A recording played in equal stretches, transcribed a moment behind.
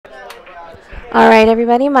All right,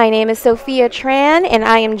 everybody. My name is Sophia Tran, and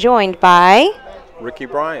I am joined by Ricky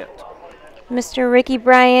Bryant. Mr. Ricky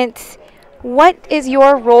Bryant. What is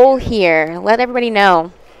your role here? Let everybody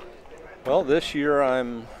know. Well, this year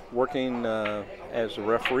I'm working as a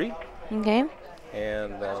referee Okay.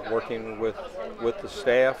 and working with the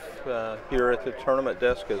staff here at the tournament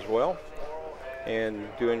desk as well, and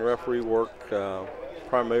doing referee work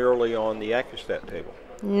primarily on the Accustat table.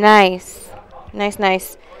 Nice. Nice,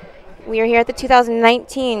 nice. We are here at the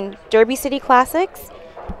 2019 Derby City Classics.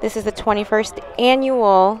 This is the 21st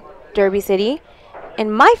annual Derby City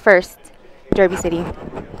and my first Derby City.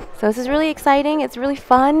 So this is really exciting. It's really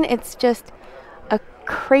fun. It's just a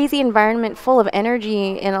crazy environment full of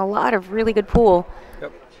energy and a lot of really good pool.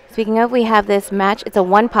 Yep. Speaking of, we have this match. It's a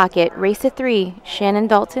OnePocket race to 3. Shannon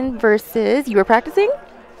Daulton versus, you were practicing?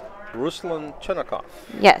 Ruslan Chinokhow,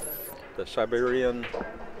 Yes. the Siberian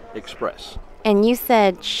Express. And you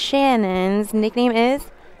said Shannon's nickname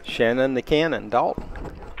is? Shannon the Cannon Daulton.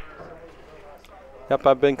 Yep,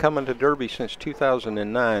 I've been coming to Derby since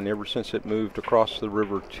 2009, ever since it moved across the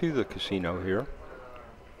river to the casino here.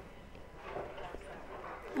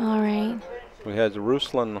 All right. We had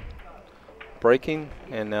Ruslan breaking,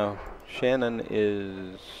 and now Shannon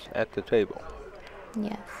is at the table.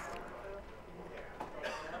 Yes.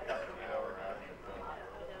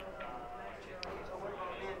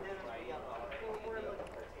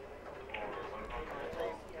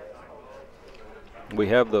 We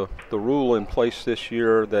have the rule in place this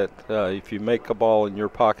year that if you make a ball in your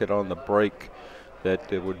pocket on the break,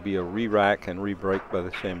 that it would be a re-rack and re-break by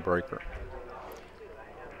the same breaker.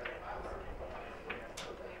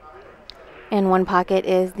 And OnePocket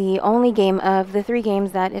is the only game of the 3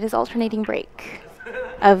 games that it is alternating break.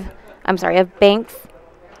 Of banks,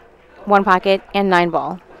 OnePocket, and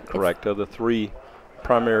 9-ball. Correct. Of the 3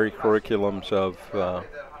 primary curriculums of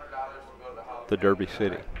the Derby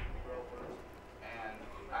City.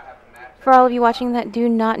 For all of you watching that do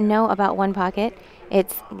not know about OnePocket,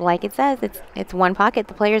 it's like it says, it's OnePocket.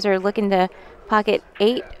 The players are looking to pocket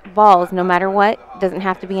 8 balls, no matter what, doesn't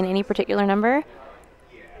have to be in any particular number,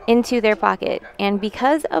 into their pocket. And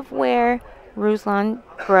because of where Ruslan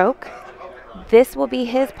broke, this will be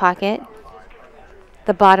his pocket,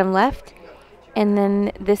 the bottom left, and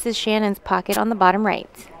then this is Shannon's pocket on the bottom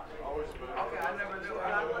right.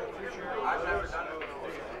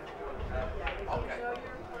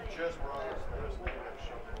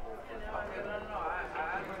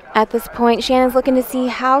 At this point, Shannon's looking to see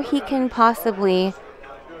how he can possibly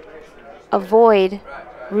avoid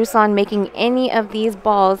Ruslan making any of these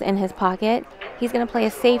balls in his pocket. He's going to play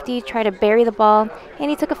a safety, try to bury the ball, and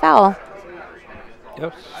he took a foul.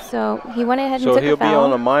 Yep. So he went ahead and So took he'll a foul. be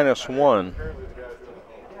on a -1.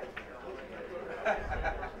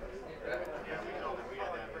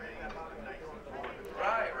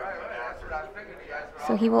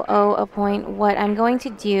 So he will owe a point. What I'm going to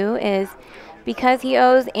do is, because he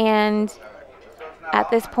owes and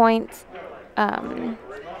at this point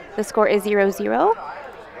the score is 0-0,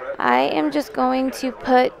 I am just going to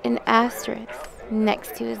put an asterisk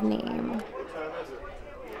next to his name.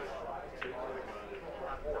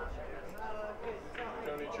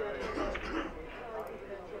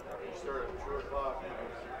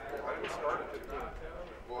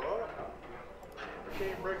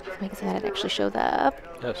 Make so that it actually shows up.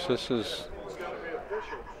 Yes, this is,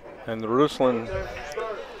 and the Ruslan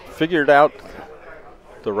figured out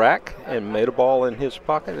the rack and made a ball in his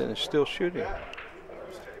pocket and is still shooting.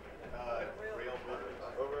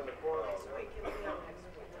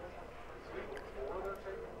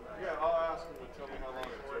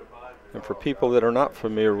 And for people that are not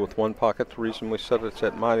familiar with OnePocket, the reason we said it's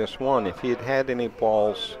at -1, if he had had any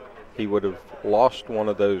balls, he would have lost one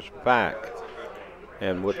of those back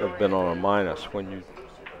and would have been on a minus. When you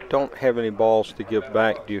don't have any balls to give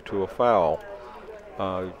back due to a foul,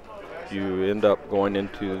 you end up going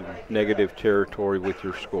into negative territory with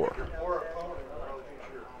your score.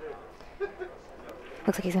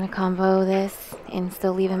 Looks like he's going to combo this and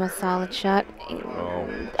still leave him a solid shot. Oh,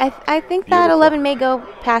 I think that beautiful. 11 may go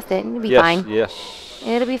past it. It'll be fine. Yes.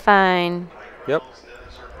 It'll be fine. Yep.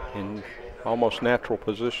 In almost natural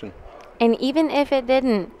position. And even if it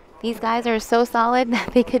didn't, these guys are so solid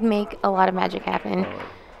that they could make a lot of magic happen.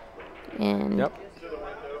 And Yep.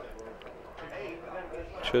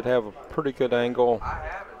 Should have a pretty good angle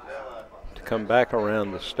to come back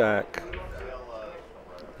around the stack.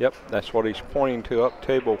 Yep, that's what he's pointing to up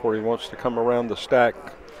table, where he wants to come around the stack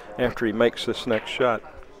after he makes this next shot,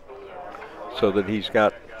 so that he's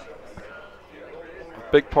got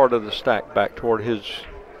a big part of the stack back toward his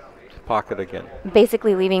pocket again.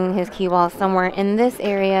 basically leaving his cue ball somewhere in this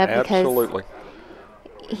area because Absolutely.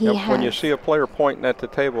 He Yep, when you has. see a player pointing at the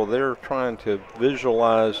table, they're trying to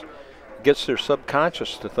visualize, gets their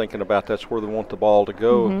subconscious to thinking about that's where they want the ball to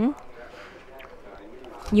go.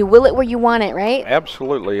 You will it where you want it, right?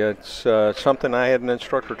 Absolutely. It's something I had an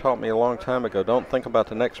instructor taught me a long time ago. Don't think about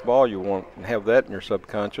the next ball you want and have that in your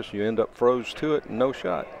subconscious. You end up froze to it and no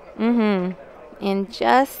shot. And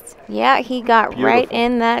just, yeah, he got right Beautiful.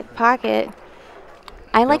 in that pocket.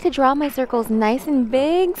 I like to draw my circles nice and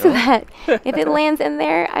big so that if it lands in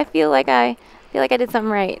there, I feel like I did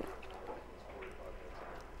something right.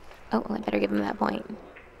 Oh, well, I better give him that point.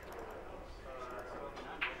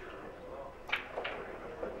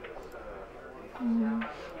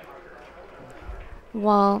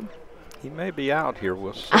 Well, He may be out here.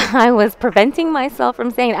 We'll see. I was preventing myself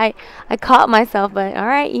from saying it. I caught myself, but all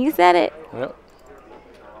right, you said it. Yep.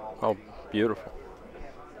 Oh, beautiful.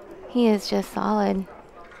 He is just solid.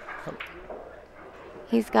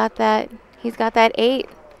 He's got that 8,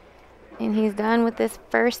 and he's done with this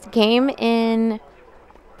first game in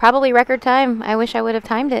probably record time. I wish I would have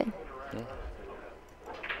timed it.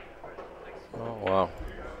 Oh, wow.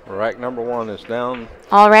 Rack number 1 is down.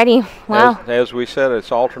 Already, wow. As we said,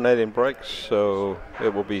 it's alternating breaks, so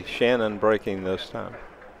it will be Shannon breaking this time.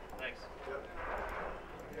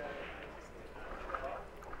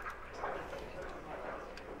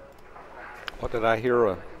 What did I hear?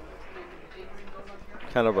 A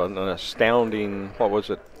kind of an astounding, what was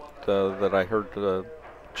it that I heard the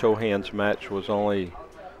Chohan's match was only,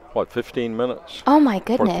 15 minutes? Oh my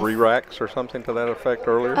goodness. For 3 racks or something to that effect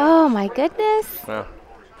earlier? Oh my goodness. Yeah.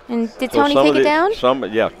 And did Tony take it down?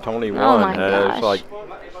 Yeah, Tony won. Oh my gosh. It's like,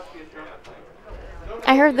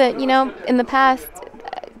 I heard that, in the past,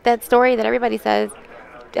 that story that everybody says,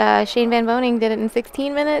 Shane Van Boening did it in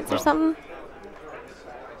 16 minutes or something.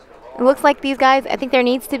 It looks like these guys, I think there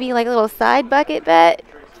needs to be like a little side bucket bet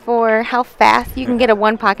for how fast you can get a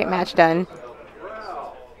one-pocket match done.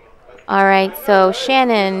 All right, so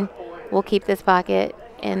Shannon will keep this pocket,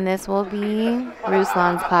 and this will be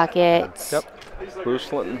Ruslan's pocket. Yep,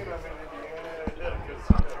 Ruslan.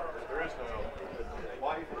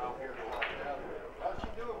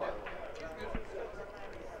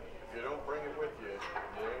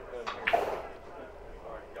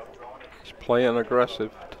 He's playing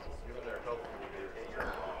aggressive.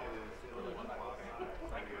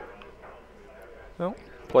 Well,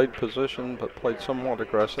 played position, but played somewhat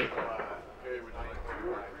aggressive.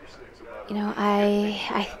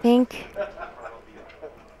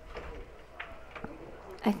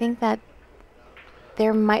 I think that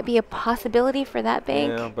there might be a possibility for that big.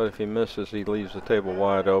 Yeah, but if he misses, he leaves the table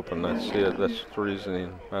wide open. That's it. That's the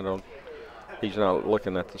reasoning. He's not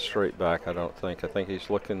looking at the straight back, I don't think. I think he's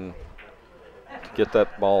looking to get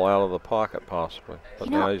that ball out of the pocket possibly. But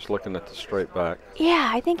now he's looking at the straight back. Yeah,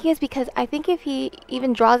 I think he is, because I think if he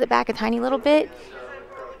even draws it back a tiny little bit,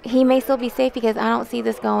 he may still be safe, because I don't see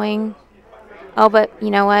this going. Oh, but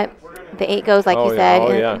you know what? The 8 goes like you said.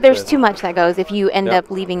 And there's too much that goes if you end up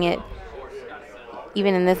leaving it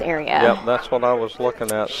even in this area. Yep, that's what I was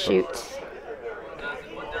looking at. Shoot.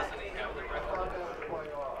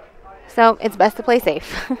 So it's best to play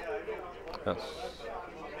safe. Yes.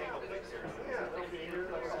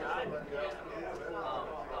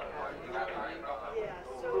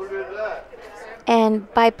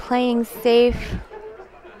 And by playing safe,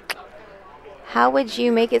 how would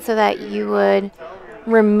you make it so that you would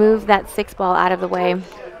remove that 6 ball out of the way?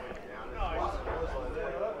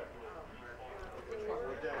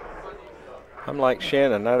 I'm like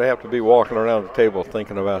Shannon. I'd have to be walking around the table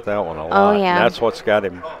thinking about that one a lot. Oh, yeah. And that's what's got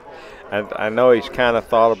him. And I know he's kind of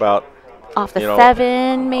thought about off the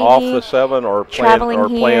 7, maybe. Off the 7, or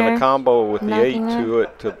playing a combo with the 8 to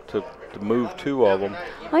it to move 2 of them.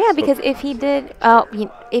 Oh yeah, because if he did,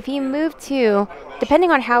 if he moved 2,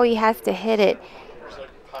 depending on how he has to hit it,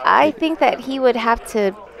 I think that he would have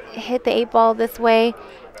to hit the 8 ball this way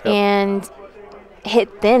and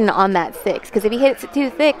hit thin on that 6. Because if he hits it too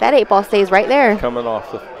thick, that 8 ball stays right there. Coming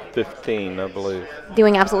off the 15, I believe.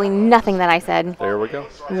 Doing absolutely nothing that I said. There we go.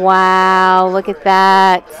 Wow, look at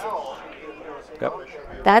that. Yep.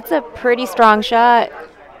 That's a pretty strong shot.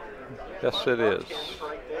 Yes, it is.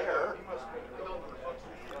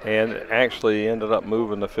 And actually ended up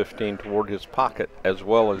moving the 15 toward his pocket, as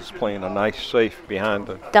well as playing a nice safe behind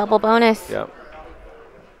the double bonus. Yep.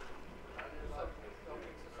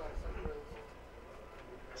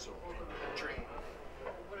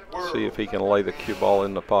 See if he can lay the cue ball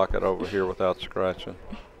in the pocket over here without scratching.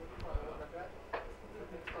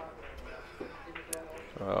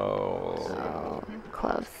 Oh,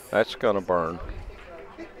 close. That's going to burn.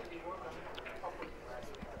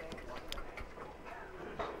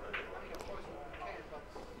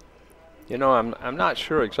 You know, I'm not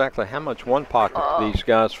sure exactly how much one pocket these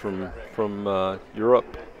guys from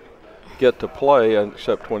Europe get to play,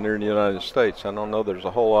 except when they're in the United States. I don't know. There's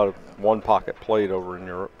a whole lot of one pocket played over in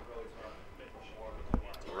Europe.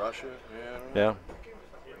 Russia, yeah.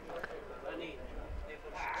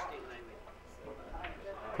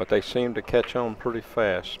 But they seem to catch on pretty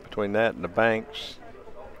fast. Between that and the banks,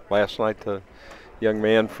 last night the young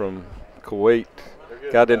man from Kuwait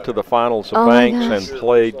got into the finals of banks and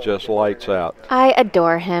played just lights out. I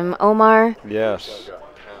adore him, Omar. Yes.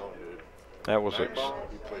 That was it.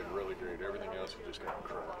 He played really great. Everything else he just got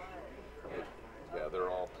crushed. Yeah, they're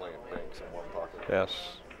all playing banks in one pocket.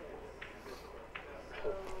 Yes.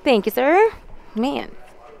 Thank you, sir. Man.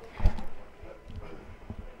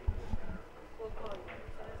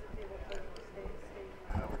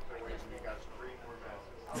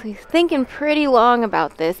 So he's thinking pretty long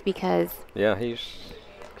about this because... Yeah, he's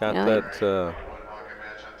got that...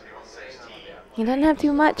 he doesn't have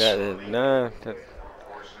too much.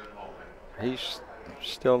 He's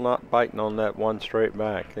still not biting on that one straight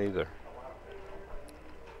back either.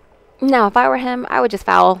 No, if I were him, I would just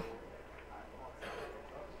foul.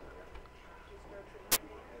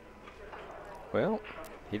 Well,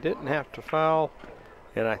 he didn't have to foul,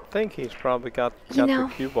 and I think he's probably got the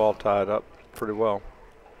cue ball tied up pretty well.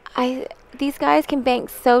 These guys can bank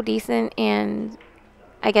so decent, and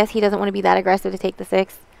I guess he doesn't want to be that aggressive to take the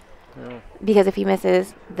 6. Yeah. Because if he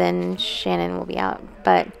misses, then Shannon will be out.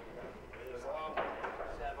 But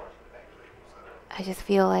I just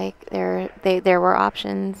feel like there were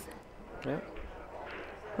options. Yeah.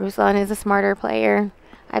 Ruslan is a smarter player.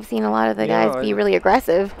 I've seen a lot of the guys be really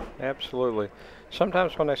aggressive. Absolutely.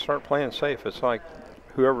 Sometimes when they start playing safe, it's like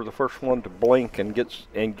whoever the first one to blink and gets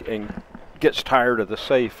tired of the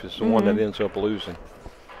safe is the one that ends up losing.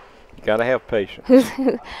 You got to have patience.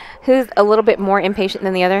 Who's a little bit more impatient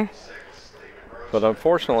than the other? But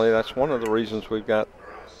unfortunately, that's one of the reasons we've got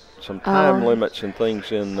some time limits and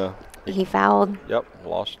things in. He fouled. Yep,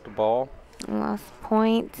 lost the ball. Lost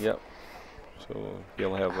points. Yep. So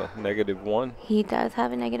he'll have a -1. He does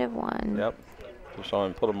have a -1. Yep. Just saw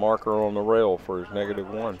him put a marker on the rail for his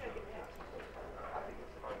 -1.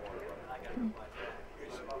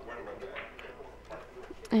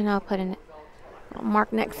 And I'll put a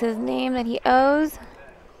mark next to his name that he owes.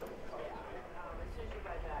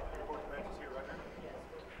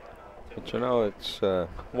 But you know, it's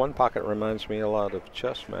one pocket reminds me a lot of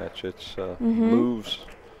chess match. It's moves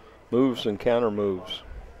and counter moves.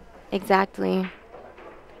 Exactly.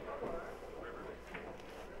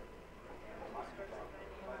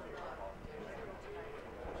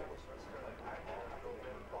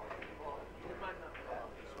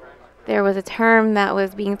 There was a term that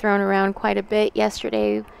was being thrown around quite a bit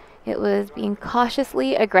yesterday. It was being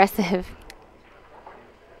cautiously aggressive.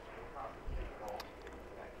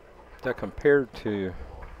 That compared to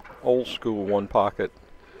old school one pocket,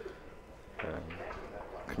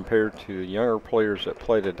 compared to the younger players that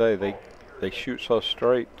play today, they shoot so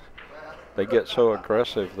straight, they get so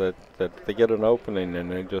aggressive that they get an opening and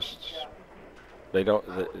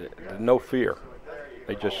no fear.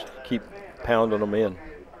 They just keep pounding them in.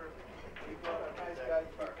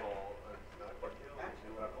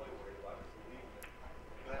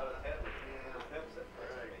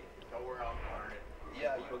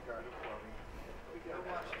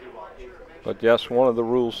 But yes, one of the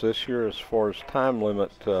rules this year as far as time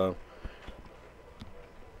limit,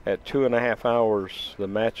 at 2.5 hours the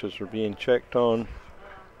matches are being checked on,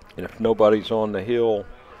 and if nobody's on the hill,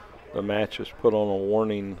 the match is put on a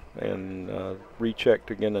warning and rechecked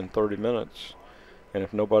again in 30 minutes. And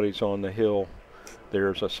if nobody's on the hill,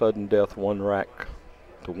 there's a sudden death 1 rack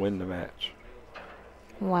to win the match.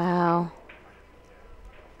 Wow.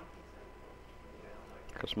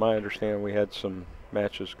 Because my understanding, we had some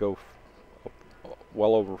matches go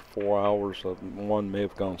well over 4 hours. One may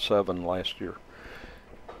have gone 7 last year.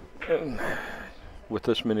 And with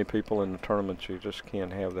this many people in the tournament, you just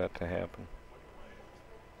can't have that to happen.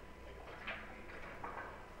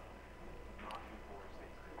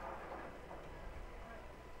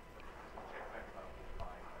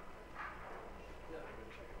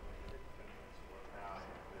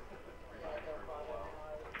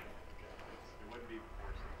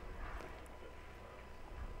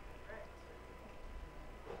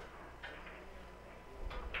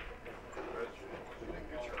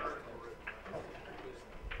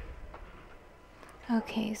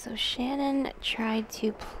 Okay, so Shannon tried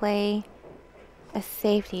to play a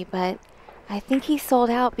safety, but I think he sold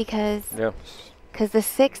out because the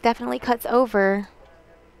 6 definitely cuts over.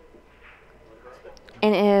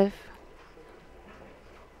 And if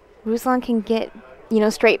Ruslan can get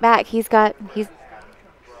straight back. He's got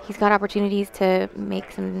opportunities to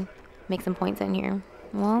make some points in here.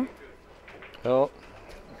 Well,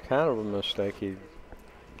 kind of a mistake. He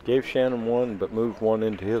gave Shannon one, but moved one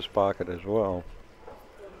into his pocket as well.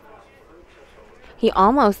 he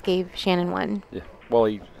almost gave Shannon one. Yeah. Well,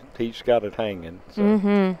 he's got it hanging. So.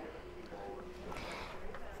 Mm-hmm.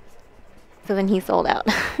 So then he sold out.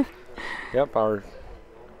 Yep, our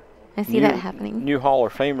I see that happening. new Hall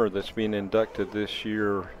of Famer that's being inducted this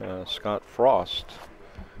year, Scott Frost.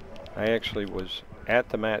 I actually was at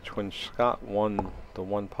the match when Scott won the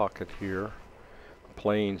one pocket here,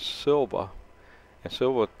 playing Silva. And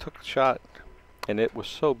Silva took a shot, and it was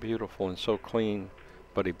so beautiful and so clean,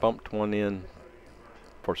 but he bumped one in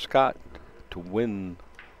for Scott to win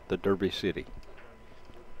the Derby City.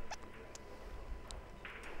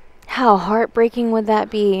 How heartbreaking would that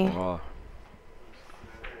be?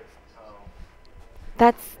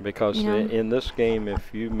 That's because in this game,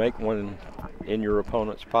 if you make one in your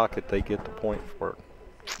opponent's pocket, they get the point for it.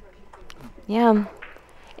 Yeah.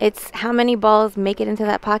 It's how many balls make it into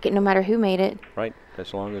that pocket no matter who made it. Right,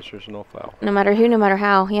 as long as there's no foul. No matter who, no matter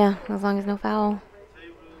how. Yeah, as long as no foul.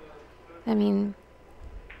 I mean,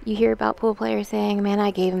 you hear about pool players saying, man, I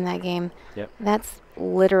gave him that game. Yep. That's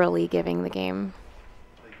literally giving the game.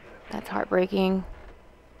 That's heartbreaking.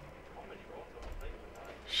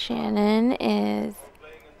 Shannon is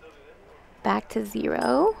back to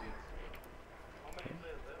 0.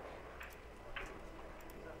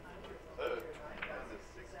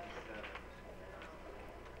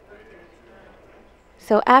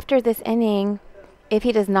 So after this inning, if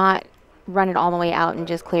he does not run it all the way out and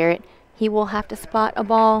just clear it, he will have to spot a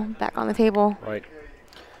ball back on the table. Right.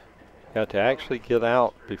 Now to actually get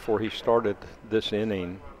out before he started this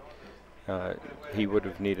inning, he would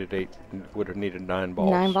have needed 9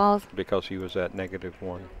 balls. 9 balls. Because he was at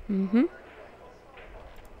 -1. Mm-hmm.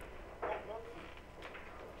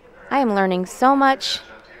 I am learning so much.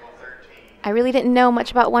 I really didn't know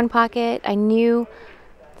much about one pocket. I knew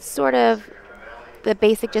sort of the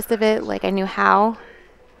basic gist of it, like I knew how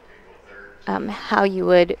you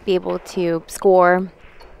would be able to score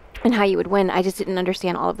and how you would win. I just didn't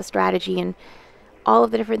understand all of the strategy and all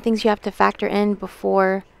of the different things you have to factor in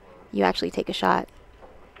before you actually take a shot.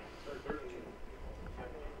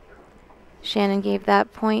 Shannon gave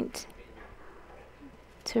that point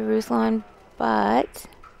to Ruslan, but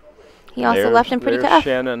he also left him pretty tough.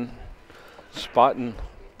 Shannon spotting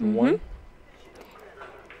the one.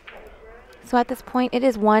 So at this point, it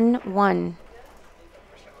is 1-1.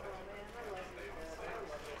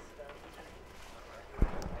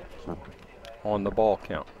 On the ball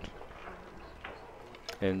count.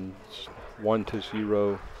 And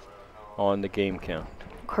 1-0 on the game count.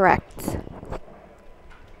 Correct.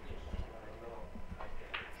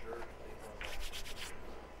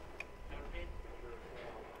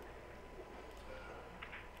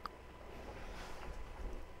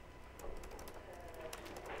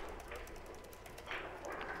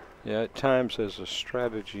 Yeah, at times as a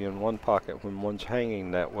strategy in one pocket, when one's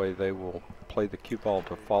hanging that way, they will play the cue ball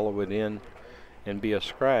to follow it in and be a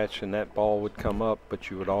scratch, and that ball would come up,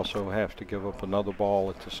 but you would also have to give up another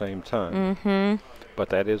ball at the same time. But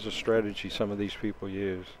that is a strategy some of these people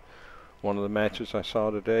use. One of the matches I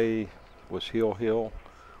saw today was Hill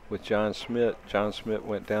with John Smith. John Smith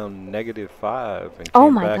went down -5 and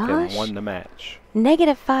came back and won the match.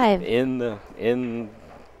 -5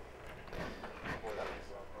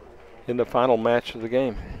 in the final match of the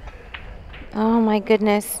game. Oh my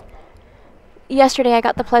goodness. Yesterday I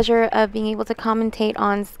got the pleasure of being able to commentate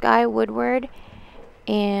on Sky Woodward,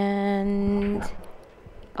 and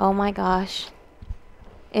oh my gosh,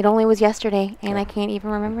 it only was yesterday and I can't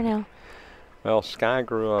even remember now. Well, Sky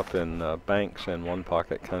grew up in Banks and One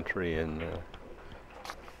Pocket Country in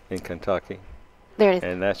Kentucky. There it is.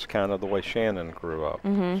 And that's kind of the way Shannon grew up.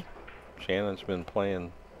 Shannon's been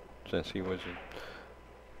playing since he was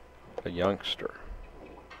a youngster.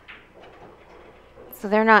 So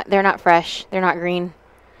they're not fresh. They're not green.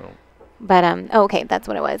 Oh. But okay, that's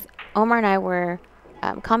what it was. Omar and I were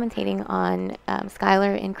commentating on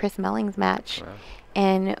Skylar and Chris Melling's match,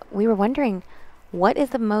 and we were wondering what is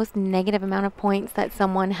the most negative amount of points that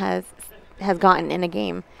someone has gotten in a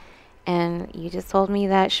game, and you just told me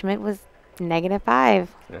that Schmidt was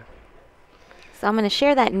 -5. Yeah. So I'm going to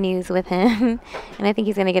share that news with him, and I think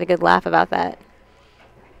he's going to get a good laugh about that.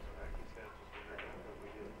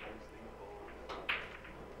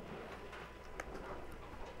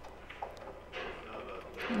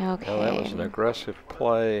 Okay. Well, that was an aggressive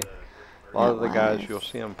play. A lot of the guys, you'll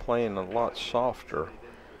see them playing a lot softer.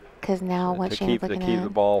 Because now what Shannon's looking at. To keep the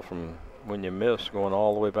ball from, when you miss, going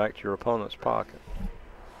all the way back to your opponent's pocket.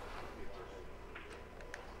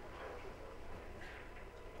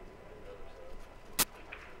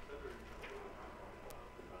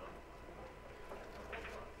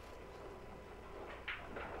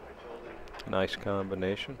 Nice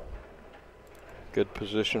combination. Good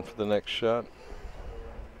position for the next shot.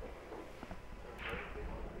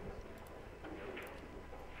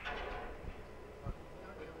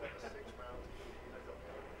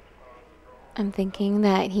 I'm thinking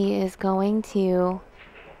that he is going to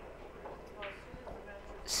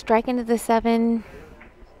strike into the 7.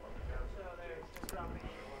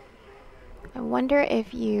 I wonder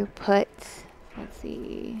if you put, let's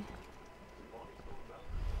see.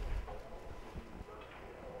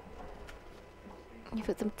 You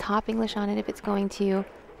put some top English on it if it's going to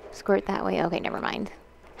squirt that way. Okay, never mind.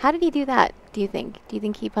 How did he do that, do you think? Do you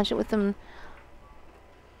think he punched it with a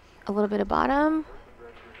little bit of bottom?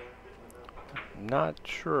 Not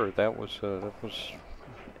sure. That was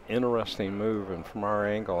interesting move, and from our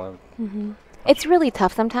angle, It's really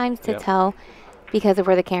tough sometimes to tell because of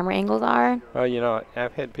where the camera angles are. well, you know,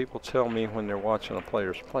 I've had people tell me when they're watching a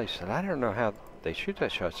player's play, said, I don't know how they shoot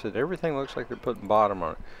that shot. I said, everything looks like they're putting bottom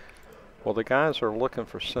on it. Well, the guys are looking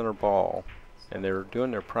for center ball, and they're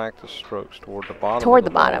doing their practice strokes toward the bottom. Toward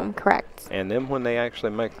the bottom, correct. And then when they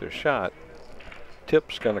actually make their shot,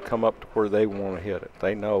 tip's going to come up to where they want to hit it.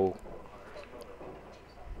 They know.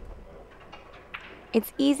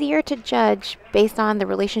 It's easier to judge based on the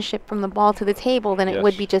relationship from the ball to the table than it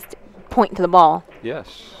would Yes. be just pointing to the ball.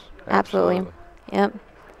 Yes, Absolutely. Yep.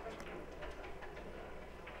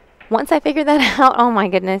 Once I figured that out, oh my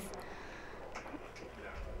goodness.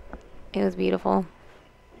 It was beautiful.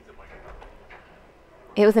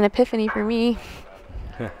 It was an epiphany for me.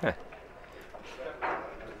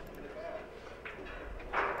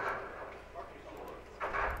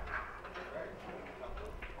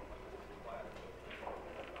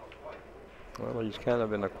 Well, he's kind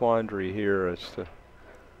of in a quandary here as to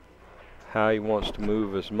how he wants to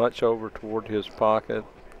move as much over toward his pocket,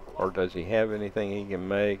 or does he have anything he can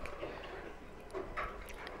make?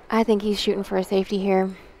 I think he's shooting for a safety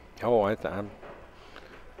here. Oh, I'm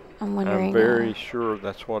wondering. I'm very sure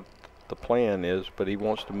that's what the plan is, but he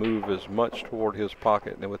wants to move as much toward his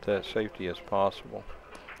pocket and with that safety as possible.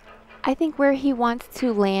 I think where he wants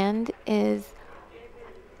to land is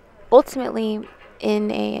ultimately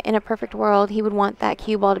in a perfect world, he would want that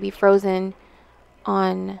cue ball to be frozen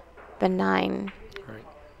on the 9. Right.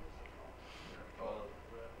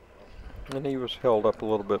 And he was held up a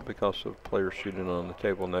little bit because of players shooting on the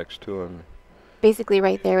table next to him. Basically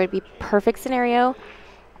right there would be perfect scenario.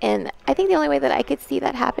 And I think the only way that I could see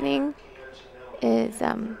that happening is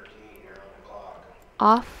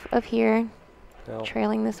off of here, Well,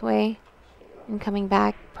 trailing this way, and coming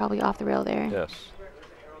back probably off the rail there. yes.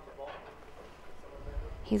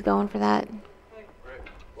 He's going for that.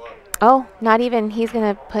 Oh, not even. He's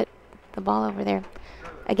going to put the ball over there.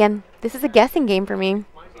 Again, this is a guessing game for me,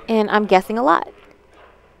 and I'm guessing a lot.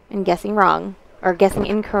 And guessing wrong, or guessing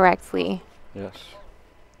incorrectly. Yes.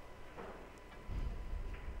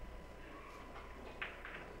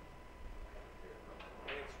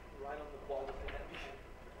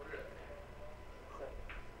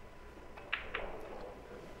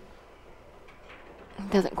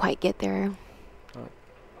 Doesn't quite get there.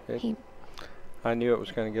 I knew it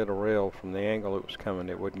was going to get a rail from the angle it was coming.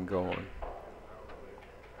 It wouldn't go on.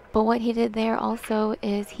 But what he did there also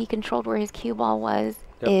is he controlled where his cue ball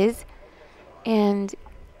is. And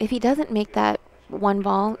if he doesn't make that 1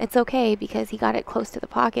 ball, it's okay because he got it close to the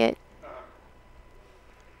pocket.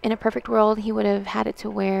 In a perfect world, he would have had it to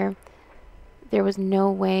where there was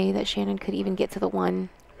no way that Shannon could even get to the 1.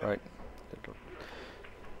 Right.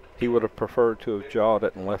 He would have preferred to have jawed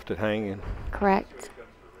it and left it hanging. Correct.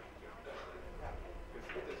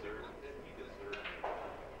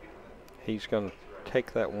 He's going to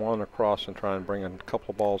take that 1 across and try and bring a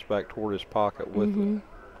couple of balls back toward his pocket with it.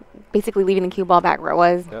 Basically leaving the cue ball back where it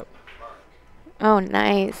was. Yep. Oh,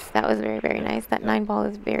 nice. That was very, very nice. That 9 ball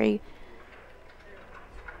is very,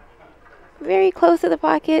 very close to the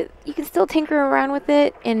pocket. You can still tinker around with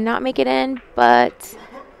it and not make it in, but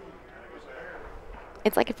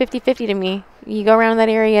it's like a 50-50 to me. You go around that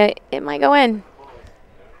area, it might go in.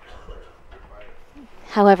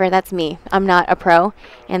 However, that's me. I'm not a pro,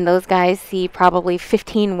 and those guys see probably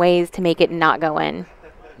 15 ways to make it not go in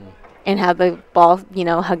and have the ball,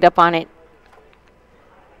 hugged up on it.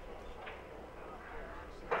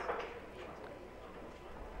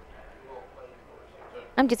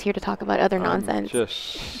 I'm just here to talk about other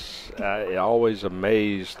nonsense. I always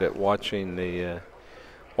amazed at watching them,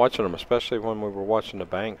 especially when we were watching the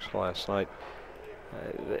banks last night.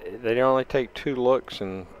 They only take 2 looks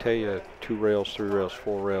and tell you 2 rails, 3 rails,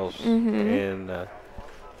 4 rails, and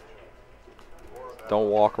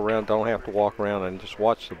don't have to walk around and just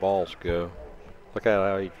watch the balls go. Look at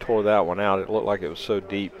how he tore that one out. It looked like it was so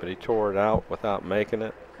deep, but he tore it out without making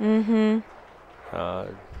it. Mm-hmm.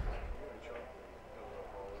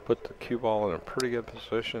 Put the cue ball in a pretty good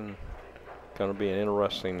position. Going to be an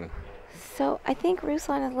interesting. So I think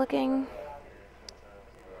Ruslan is looking.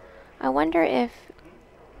 I wonder if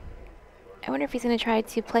he's going to try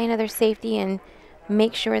to play another safety and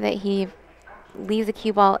make sure that he leaves the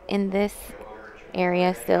cue ball in this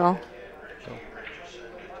area still.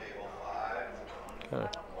 Okay.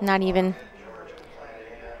 Not even.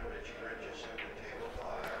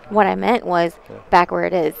 What I meant was back where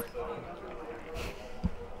it is.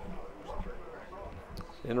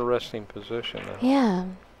 Interesting position. Yeah.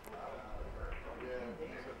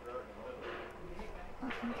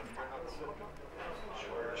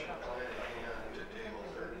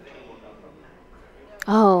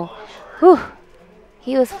 Oh, whew.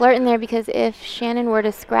 He was flirting there because if Shannon were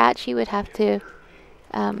to scratch, he would have to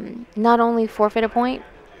not only forfeit a point,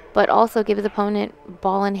 but also give his opponent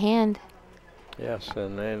ball in hand. Yes,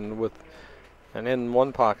 and in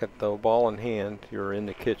one pocket though, ball in hand, you're in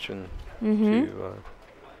the kitchen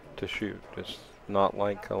to shoot. It's not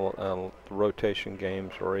like a rotation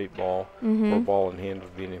games or 8-ball where ball in hand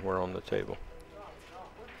would be anywhere on the table.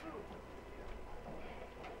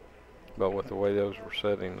 But with the way those were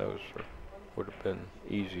setting, would have been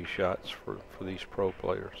easy shots for these pro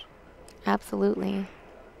players. Absolutely.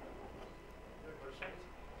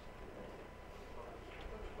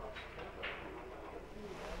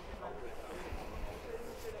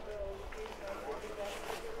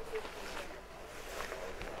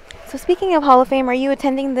 So speaking of Hall of Fame, are you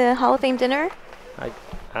attending the Hall of Fame dinner?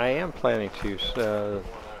 I am planning to.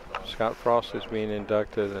 Scott Frost is being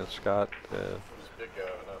inducted, and Scott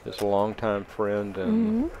is a longtime friend,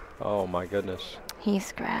 and oh my goodness. He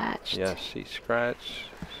scratched. Yes, he scratched,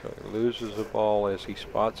 so he loses the ball as he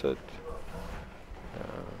spots it.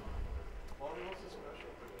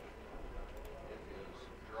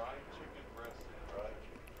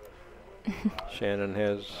 Shannon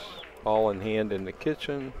has ball in hand in the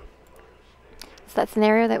kitchen. It's that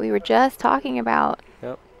scenario that we were just talking about.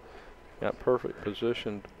 Yep, got perfect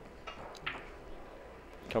position.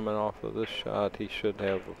 Coming off of this shot, he should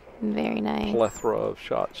have Very a nice. plethora of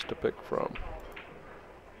shots to pick from.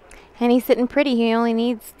 And he's sitting pretty. He only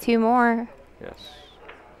needs 2 more. Yes.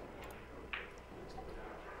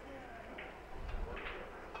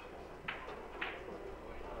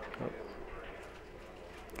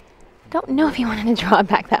 Don't know if he wanted to draw it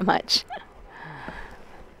back that much.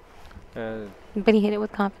 But he hit it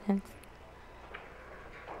with confidence.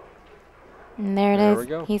 And there it we is.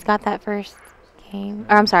 go. He's got that first game.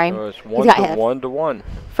 Or I'm sorry. So it's He's got his 1-1.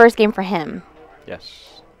 first game for him.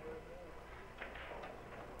 Yes.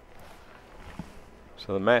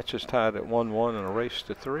 So the match is tied at 1-1 and a race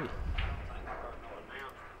to 3.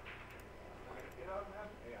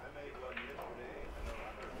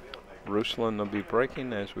 Ruslan will be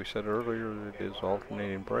breaking, as we said earlier. It is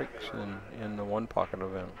alternating breaks in the one pocket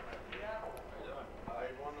event.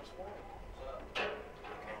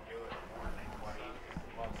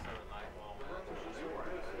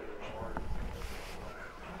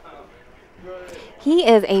 He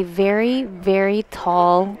is a very, very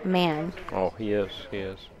tall man. Oh, he is. He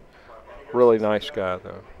is. Really nice guy,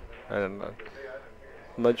 though. And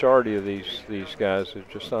majority of these guys are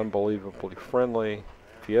just unbelievably friendly.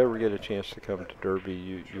 If you ever get a chance to come to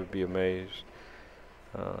Derby, you'll be amazed.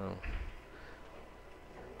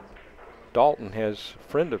 Daulton has a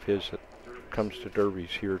friend of his that comes to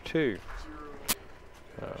Derbies here too.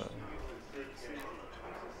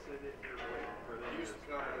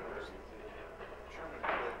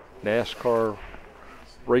 NASCAR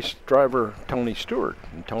race driver Tony Stewart.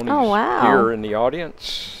 And Tony's here in the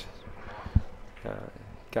audience.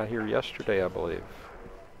 Got here yesterday, I believe.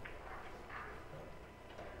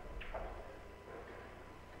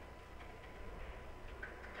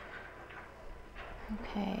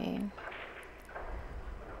 Okay.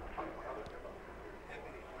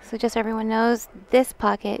 So just so everyone knows, this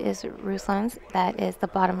pocket is Ruslan's. That is the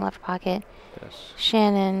bottom left pocket. Yes.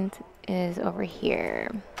 Shannon is over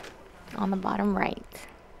here on the bottom right.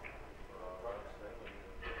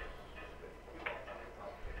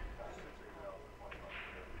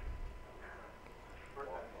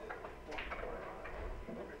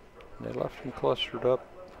 They left him clustered up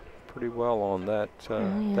pretty well on that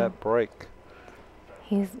that break.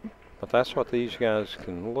 But that's what these guys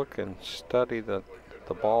can look and study the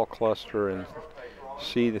ball cluster and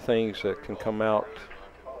see the things that can come out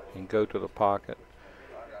and go to the pocket.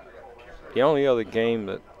 The only other game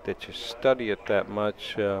that you study it that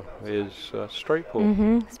much is straight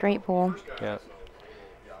pool. Straight pool. Yeah.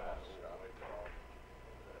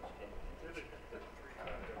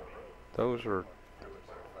 those are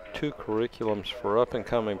two curriculums for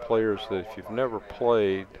up-and-coming players that if you've never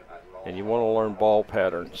played and you want to learn ball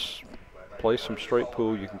patterns, play some straight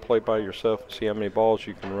pool. You can play by yourself and see how many balls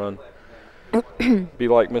you can run. Be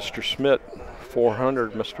like Mr. Schmidt,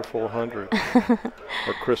 400, Mr. 400.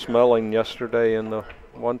 Or Chris Melling yesterday in the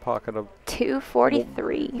one pocket of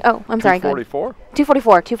 243. Oh, I'm sorry. 244?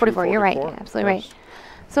 244. 244. You're right. 244, You're absolutely yes. right.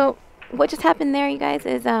 So what just happened there, you guys,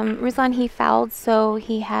 is Ruslan, he fouled, so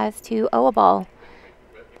he has to owe a ball.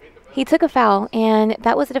 He took a foul, and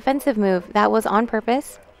that was a defensive move. That was on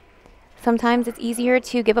purpose. Sometimes it's easier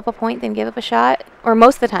to give up a point than give up a shot, or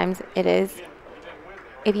most of the times it is,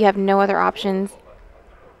 if you have no other options.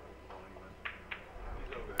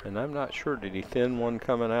 And I'm not sure, did he thin one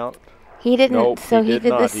coming out? He didn't, Nope, so he did did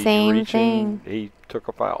not. the He's same reaching, thing. He took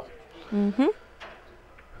a foul. Mm-hmm.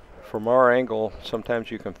 From our angle,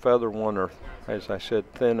 sometimes you can feather one or, as I said,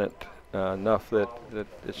 thin it enough that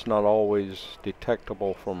it's not always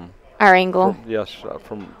detectable from Our angle. Or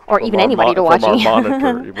from even our anybody to from our watching.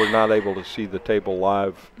 monitor. We're not able to see the table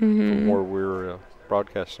live from Mm-hmm. where we're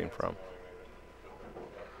broadcasting from.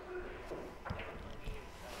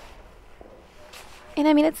 And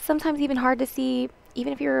I mean, it's sometimes even hard to see,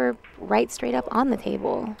 even if you're right straight up on the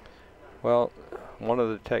table. Well, one of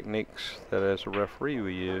the techniques that as a referee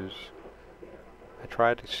we use, I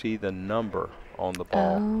try to see the number on the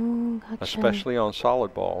ball. Oh, gotcha. Especially on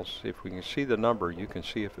solid balls. If we can see the number, you can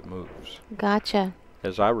see if it moves. Gotcha.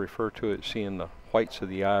 As I refer to it, seeing the whites of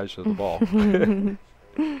the eyes of the ball.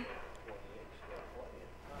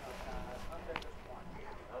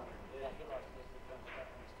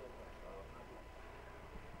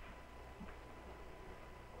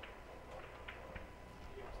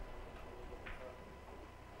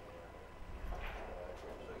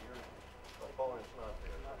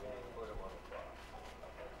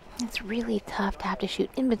 It's really tough to have to shoot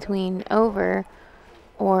in between, over,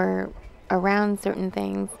 or around certain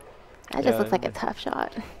things. That just looks like a tough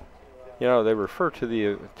shot. You know, they refer to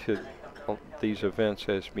these events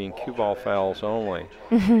as being cue ball fouls only,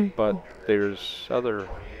 but there's other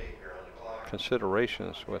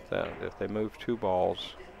considerations with that. If they move two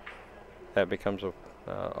balls, that becomes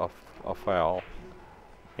a foul.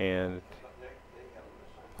 And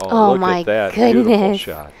Oh look my at that beautiful goodness.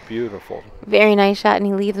 shot, beautiful. Very nice shot, and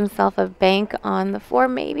he leaves himself a bank on the floor,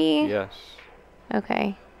 maybe? Yes.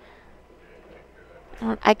 Okay.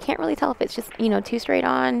 I can't really tell if it's just, two straight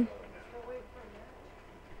on.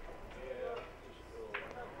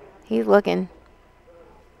 He's looking.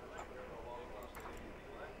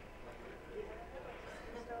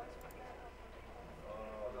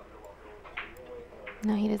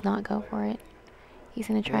 No, he does not go for it. He's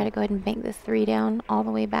going to try to go ahead and bank this three down all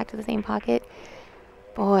the way back to the same pocket.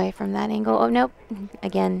 Boy, from that angle. Oh, nope.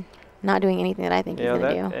 Again, not doing anything that I think he's going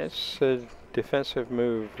to do. That's a defensive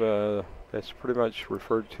move. That's pretty much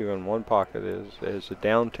referred to in one pocket as a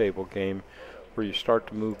down table game where you start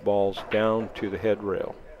to move balls down to the head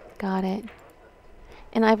rail. Got it.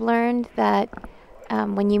 And I've learned that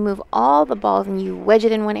when you move all the balls and you wedge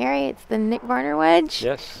it in one area, it's the Nick Varner wedge.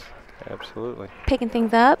 Yes, absolutely. Picking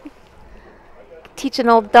things up. Teach an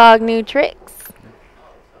old dog new tricks.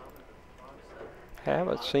 I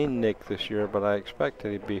haven't seen Nick this year, but I expect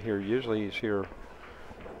that he'd be here. Usually he's here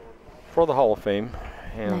for the Hall of Fame.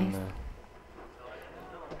 And Nice.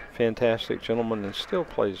 Fantastic gentleman, and still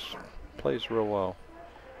plays real well.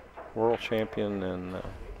 World champion and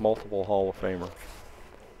multiple Hall of Famer.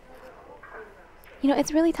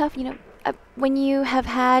 It's really tough, when you have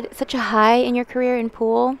had such a high in your career in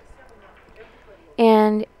pool,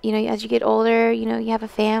 and, as you get older, you have a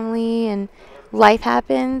family and life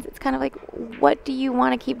happens. It's kind of like, what do you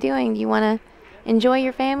want to keep doing? Do you want to enjoy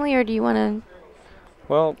your family, or do you want to?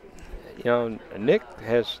 Well, Nick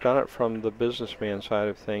has done it from the businessman side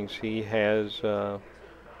of things. He has a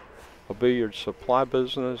billiard supply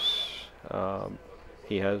business.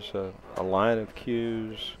 He has a line of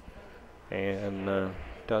cues and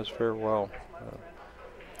does very well.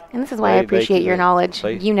 And this is why I appreciate your knowledge.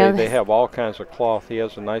 They this. have all kinds of cloth. He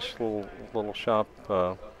has a nice little shop.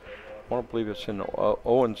 I want to believe it's in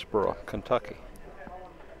Owensboro, Kentucky.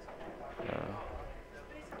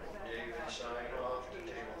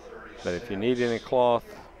 But if you need any cloth,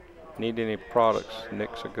 need any products,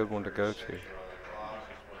 Nick's a good one to go to.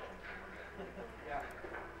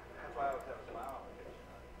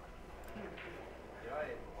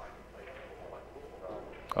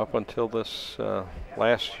 Up until this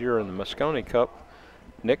last year in the Moscone Cup,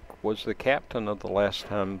 Nick was the captain of the last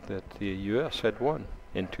time that the U.S. had won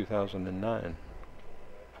in 2009.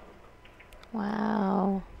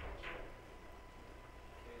 Wow.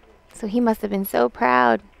 So he must have been so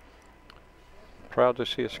proud proud to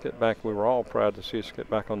see us get back. We were all proud to see us get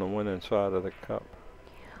back on the winning side of the cup.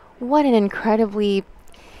 What an incredibly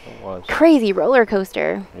It was. crazy roller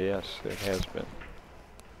coaster. Yes, it has been.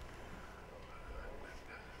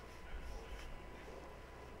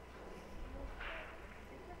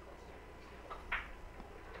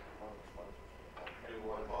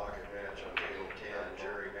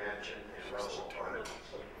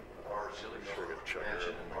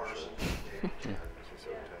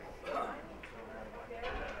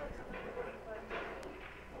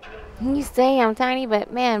 You say I'm tiny,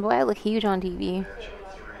 but man, boy, I look huge on TV.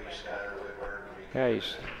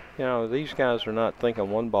 Yeah, these guys are not thinking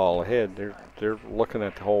one ball ahead. They're looking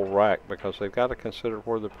at the whole rack because they've got to consider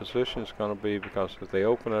where the position is going to be, because if they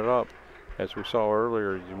open it up, as we saw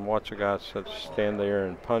earlier, you can watch a guy stand there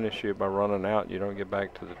and punish you by running out. You don't get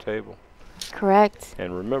back to the table. Correct.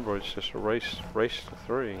 And remember, it's just a race to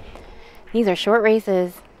 3. These are short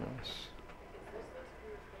races. Yes.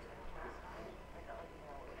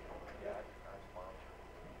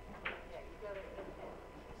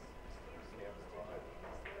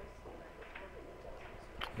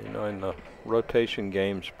 You know, in the rotation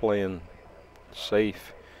games, playing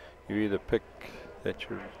safe, you either pick that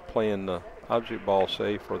you're playing the object ball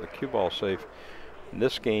safe or the cue ball safe. In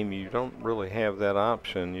this game, you don't really have that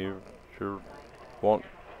option. You want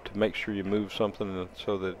to make sure you move something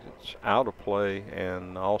so that it's out of play,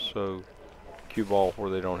 and also cue ball where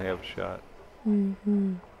they don't have a shot.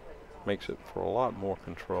 Mm-hmm. Makes it for a lot more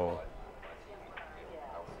control.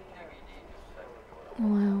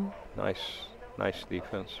 Wow. Nice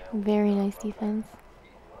defense. Very nice defense.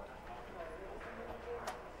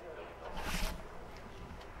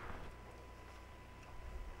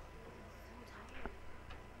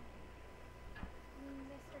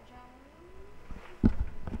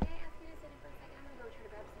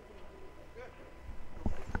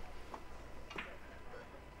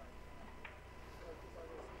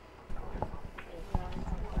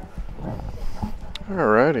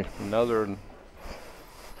 Alrighty.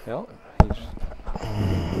 Well,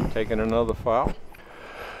 he's taking another foul.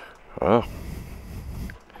 Wow.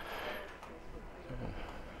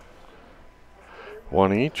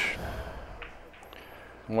 One each.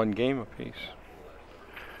 One game apiece.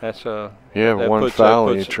 That's Yeah, that one puts- foul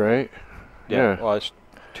that puts- each, right? Yeah. Well, it's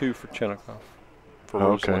 2 for Chinokhow. For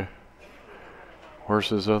Okay. Ruslan. Where's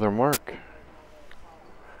his other mark?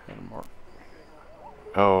 And a mark.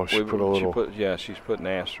 Oh, she put a little. She's putting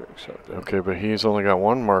asterisks up there. Okay, but he's only got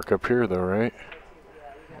one mark up here, though, right?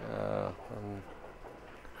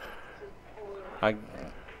 I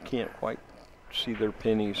can't quite see their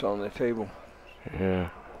pennies on the table. Yeah.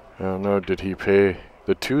 I don't know. Did he pay?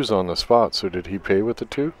 The 2's on the spot, so did he pay with the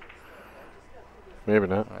 2? Maybe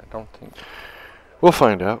not. I don't think. We'll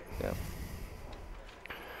find out. Yeah.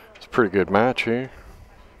 It's a pretty good match here.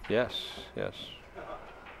 Yes.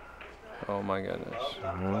 Oh my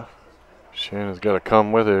goodness. Shannon's got to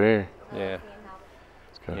come with it here. Yeah.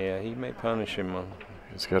 Yeah, he may punish him.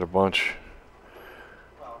 He's got a bunch.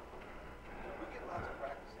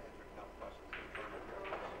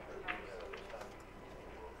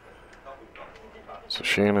 So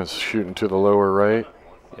Shannon's shooting to the lower right.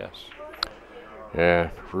 Yes.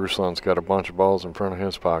 Yeah, Ruslan's got a bunch of balls in front of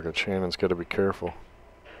his pocket. Shannon's got to be careful.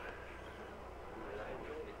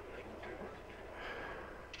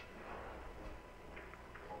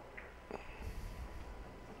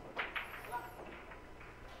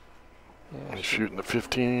 Yeah, He's shooting the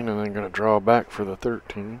 15 and then going to draw back for the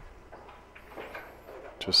 13.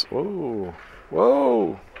 Just,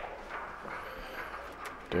 whoa.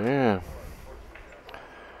 Damn.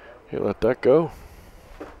 He let that go.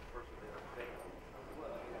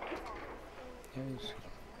 yeah,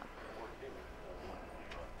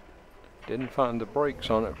 didn't find the brakes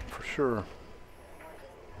on it for sure.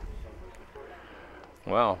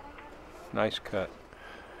 Wow. Nice cut.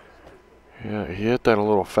 Yeah, he hit that a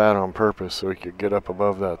little fat on purpose so he could get up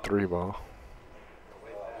above that 3 ball.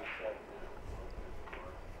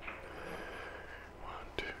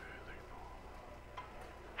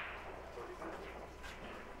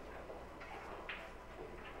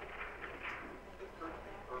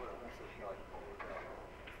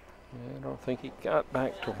 Yeah, I don't think he got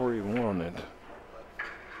back to where he wanted.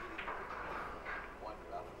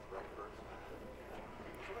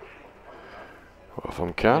 Well, if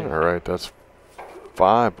I'm counting right, that's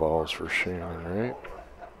 5 balls for Shannon, right?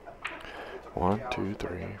 1, 2, 3,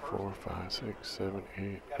 4, 5, 6, 7,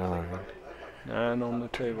 8, 9. 9 on the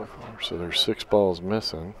table. So there's 6 balls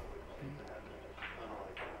missing.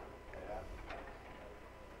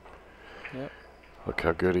 Yep. Look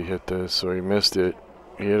how good he hit this. So he missed it.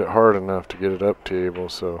 He hit it hard enough to get it up table.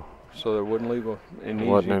 So so there wouldn't leave an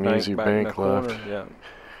Wasn't an easy easy bank back in the bank corner. left. Yeah.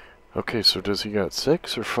 Okay, so does he got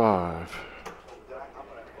 6 or 5?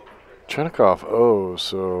 Chinokhow, oh,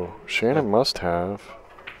 so Shannon must have.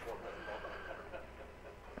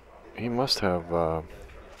 He must have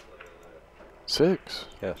 6.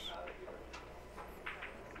 Yes.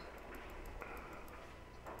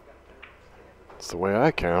 That's the way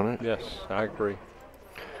I count it. Yes, I agree.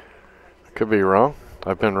 Could be wrong.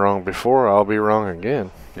 I've been wrong before. I'll be wrong again.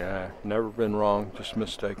 Yeah, never been wrong, just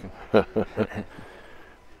mistaken.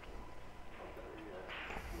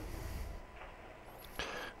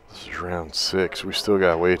 This is round 6. We still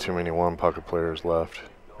got way too many OnePocket players left.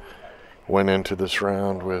 Went into this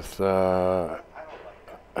round with, I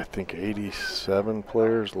think, 87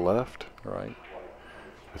 players left. Right.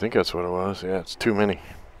 I think that's what it was. Yeah, it's too many.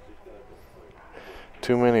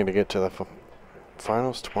 Too many to get to the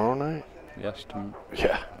finals tomorrow night? Yes,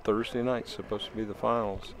 Yeah. Thursday night's supposed to be the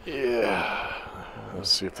finals. Yeah. Let's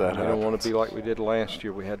see if that I happens. don't want to be like we did last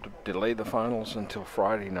year. We had to delay the finals until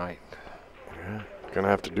Friday night. Yeah. Gonna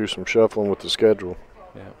have to do some shuffling with the schedule.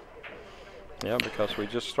 Yeah. Yeah, because we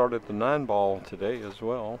just started the 9-ball today as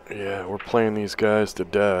well. Yeah, we're playing these guys to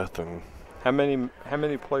death, and How many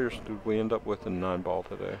players did we end up with in 9-ball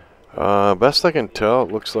today? best I can tell,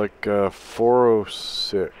 it looks like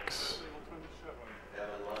 406.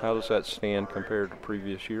 How does that stand compared to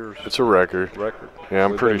previous years? It's a record. Yeah,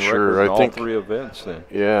 I'm We've pretty been sure. record in I think all 3 events then.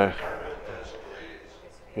 Yeah.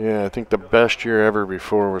 Yeah, I think the best year ever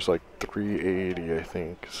before was like 380, I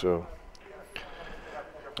think. So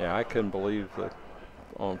Yeah, I couldn't believe that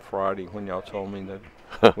on Friday when y'all told me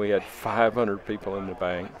that we had 500 people in the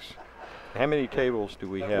banks. How many tables do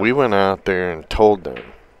we have? we went out there and told them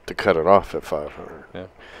to cut it off at 500. Yeah.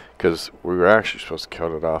 Because we were actually supposed to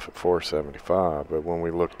cut it off at 475, but when we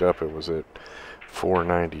looked up, it was at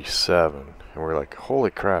 497, and we're like,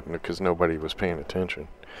 "Holy crap!" Because nobody was paying attention.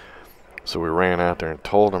 So we ran out there and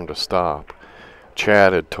told them to stop.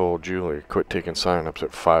 Chad had told Julie, "Quit taking sign-ups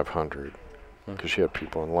at 500," because she had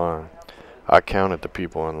people in line. I counted the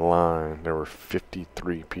people in line. There were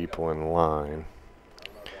 53 people in line.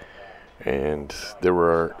 And there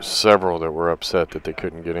were several that were upset that they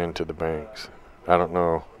couldn't get into the banks. I don't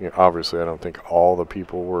know. You know, obviously, I don't think all the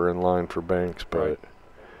people were in line for banks, but Right.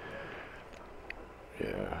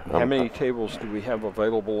 yeah. How many tables do we have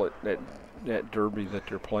available at Derby that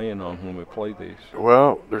they're playing on when we play these?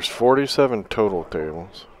 Well, there's 47 total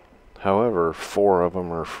tables. However, 4 of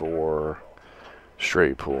them are for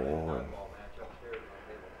straight pool,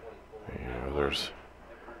 and there's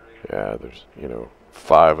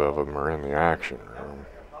 5 of them are in the action room.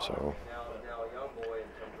 So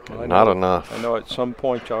not enough. I know at some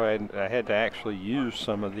point I had to actually use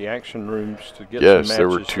some of the action rooms to get some Yes, matches there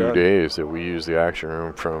were 2 done. days that we used the action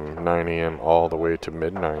room from 9 a.m. all the way to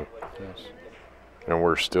midnight. Yes. And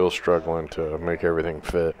we're still struggling to make everything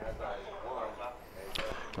fit.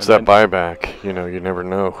 It's And that buyback. You never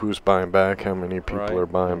know who's buying back, how many people Right. are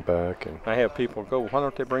buying back. And I have people go, "Why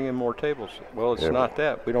don't they bring in more tables?" Well, it's Yeah. not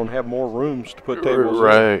that. We don't have more rooms to put tables in.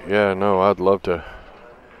 right, yeah, no, I'd love to.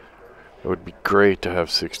 It would be great to have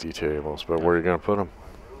 60 tables, but where are you going to put them?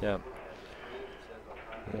 Yeah.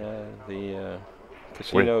 Yeah, the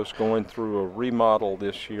casino's going through a remodel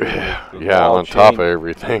this year. The Yeah, law on top of changed-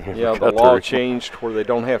 everything. Yeah, we the got law the- changed where they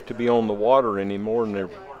don't have to be on the water anymore, and they're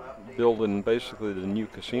building basically the new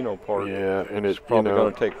casino part. Yeah, and It's it's probably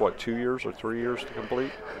going to take, 2 years or 3 years to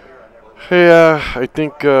complete? Yeah, I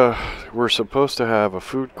think we're supposed to have a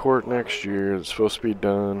food court next year. It's supposed to be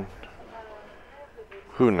done.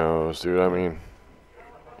 Who knows, dude? I mean,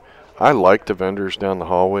 I like the vendors down the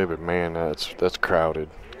hallway, but man, that's crowded.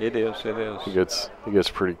 It is, it is. It gets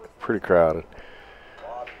pretty crowded.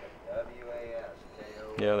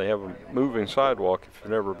 Yeah, they have a moving sidewalk, if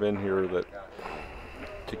you've never been here, that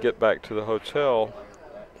to get back to the hotel.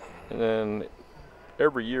 And then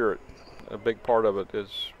every year, a big part of it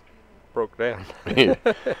is broke down. Yeah,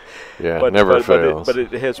 never fails. But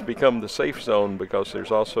it has become the safe zone because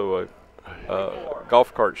there's also a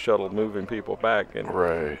golf cart shuttle moving people back. And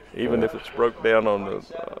right. even yeah. if it's broke down on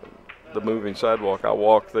the moving sidewalk, I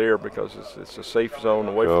walk there because it's a safe zone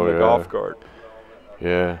away from the golf cart.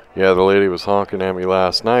 Yeah, the lady was honking at me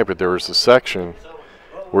last night, but there was a section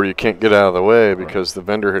where you can't get out of the way because the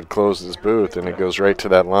vendor had closed his booth, and it goes right to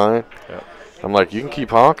that line. Yeah. I'm like, you can keep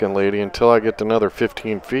honking, lady, until I get another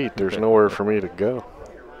 15 feet. There's nowhere for me to go.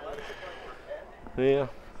 Yeah.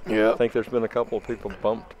 Yeah. I think there's been a couple of people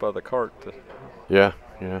bumped by the cart. Yeah.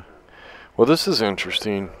 Well, this is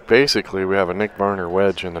interesting. Basically, we have a Nick Varner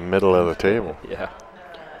wedge in the middle of the table. Yeah.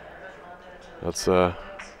 That's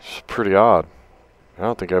it's pretty odd. I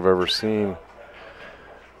don't think I've ever seen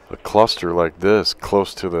a cluster like this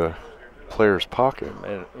close to the player's pocket.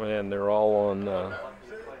 And they're all on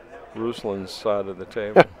Ruslan's side of the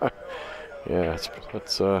table. Yeah, it's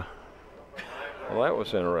Well, that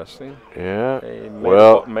was interesting. yeah. He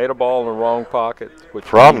Well, made a ball in the wrong pocket. Which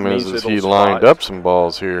problem means is it'll he spot. lined up some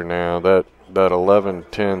balls here now. That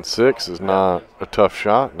 11-10-6 is not a tough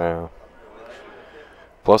shot now.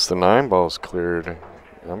 Plus the 9 ball's cleared.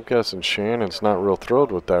 I'm guessing Shannon's not real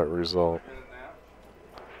thrilled with that result.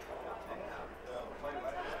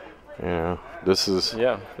 Yeah, this is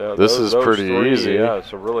those pretty three, easy. Yeah,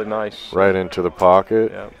 it's a really nice. Right into the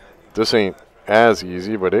pocket. Yeah. This ain't as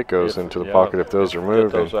easy, but it goes into the pocket if those are moving.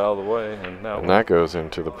 Get those out of the way, and that goes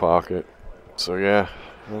into the pocket. So yeah.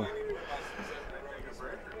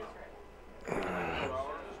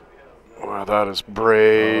 Wow, that is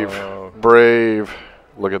brave. Brave.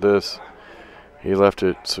 Look at this. He left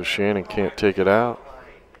it so Shannon can't take it out.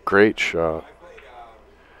 Great shot.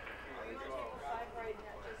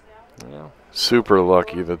 Yeah. Super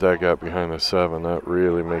lucky that got behind the 7. That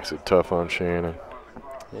really makes it tough on Shannon.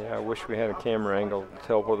 Yeah, I wish we had a camera angle to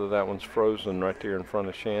tell whether that one's frozen right there in front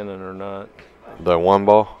of Shannon or not. The 1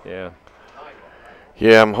 ball? Yeah.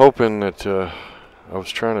 Yeah, I'm hoping that I was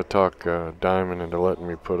trying to talk Diamond into letting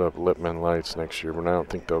me put up Lippmann lights next year, but I don't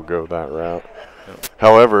think they'll go that route. Yep.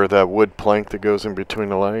 However, that wood plank that goes in between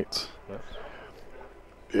the lights,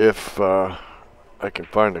 if I can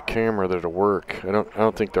find a camera that'll work, I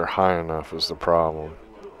don't think they're high enough is the problem.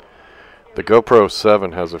 The GoPro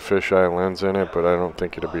 7 has a fisheye lens in it, but I don't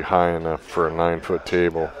think it'll be high enough for a 9-foot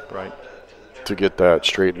table to get that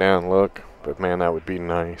straight down look. But man, that would be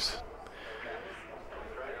nice.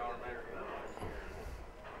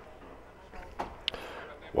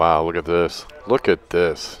 Wow, look at this. Look at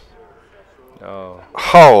this.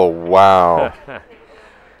 Oh wow.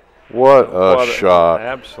 What a shot.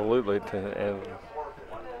 Absolutely.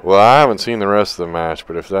 Well, I haven't seen the rest of the match,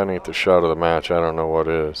 but if that ain't the shot of the match, I don't know what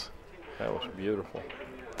is. That was beautiful.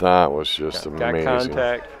 That was just amazing. Got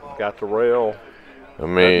contact, got the rail.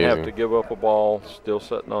 Amazing. Didn't have to give up a ball, still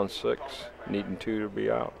sitting on 6, needing 2 to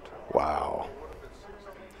be out. Wow.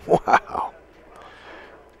 Wow.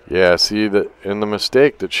 Yeah, see, the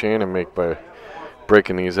mistake that Shannon made by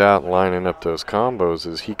breaking these out and lining up those combos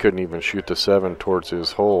is he couldn't even shoot the 7 towards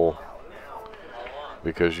his hole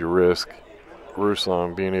because you risk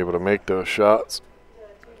Ruslan being able to make those shots.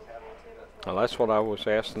 Well, that's what I was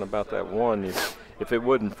asking about that one. If it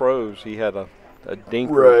wouldn't froze, he had a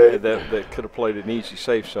dinker that could have played an easy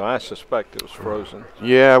safe, so I suspect it was frozen.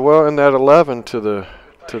 Yeah, well, and that 11 to the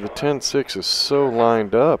 10-6 is so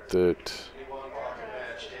lined up that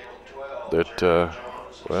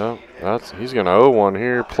well, he's going to owe one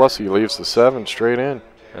here, plus he leaves the 7 straight in.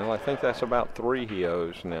 Well, I think that's about 3 he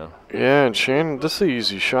owes now. Yeah, and Shannon, this is an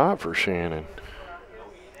easy shot for Shannon.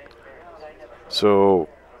 So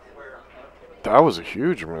that was a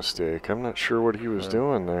huge mistake. I'm not sure what he was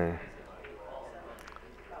doing there.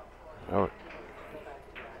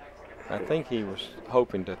 I think he was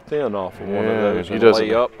hoping to thin off of one of those and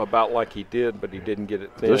lay up about like he did, but he didn't get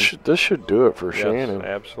it thin. This should do it for yes, Shannon.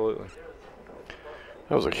 Absolutely.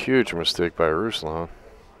 That was a huge mistake by Ruslan.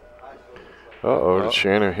 Did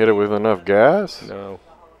Shannon hit it with enough gas? No.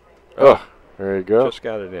 Oh, there you go. Just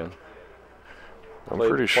got it in. I'm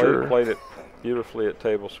pretty sure. Played it beautifully at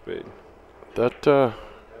table speed. That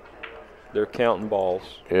they're counting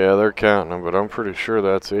balls. Yeah, they're counting them, but I'm pretty sure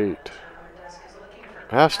that's 8.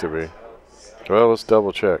 Has to be. Well, let's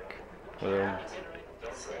double check. Yeah,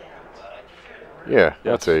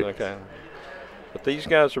 that's 8. Okay. But these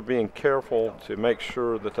guys are being careful to make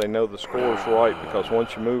sure that they know the score is right, because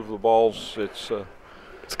once you move the balls, it's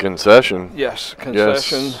concession. Yes,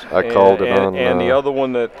 concession. Yes, I called it on. And the other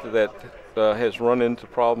one that has run into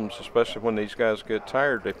problems, especially when these guys get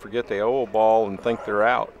tired, they forget they owe a ball and think they're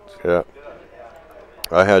out. Yeah.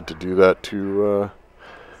 I had to do that to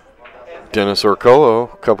Dennis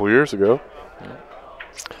Orcolo a couple years ago,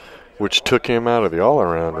 which took him out of the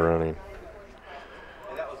all-around running.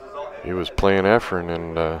 He was playing Efren,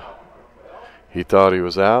 and he thought he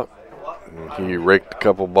was out. And he raked a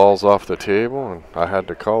couple balls off the table, and I had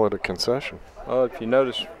to call it a concession. Well, if you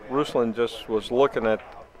notice, Ruslan just was looking at,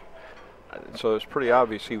 so it's pretty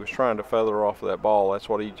obvious he was trying to feather off of that ball. That's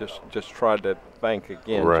what he just tried to bank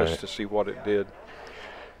again, just to see what it did.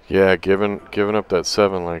 Yeah, giving up that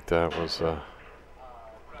 7 like that was,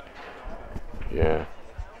 yeah.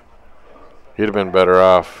 He'd have been better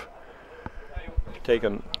off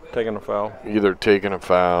taking a foul. Either taking a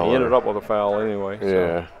foul. He ended up with a foul anyway.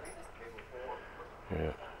 Yeah. So.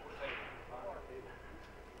 Yeah.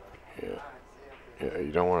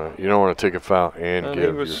 You don't want to take a foul and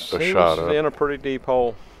give a shot up. He was in a pretty deep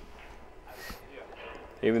hole.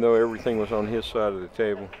 even though everything was on his side of the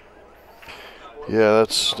table. Yeah,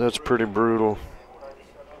 that's pretty brutal.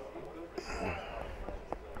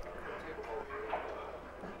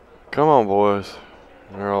 Come on, boys.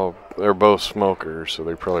 They're both smokers, so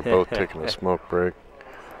they're probably both taking a smoke break.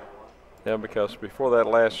 Yeah, because before that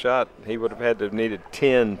last shot, he would have had to have needed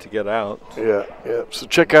 10 to get out. Yeah. So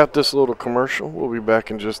check out this little commercial. We'll be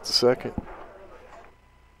back in just a second.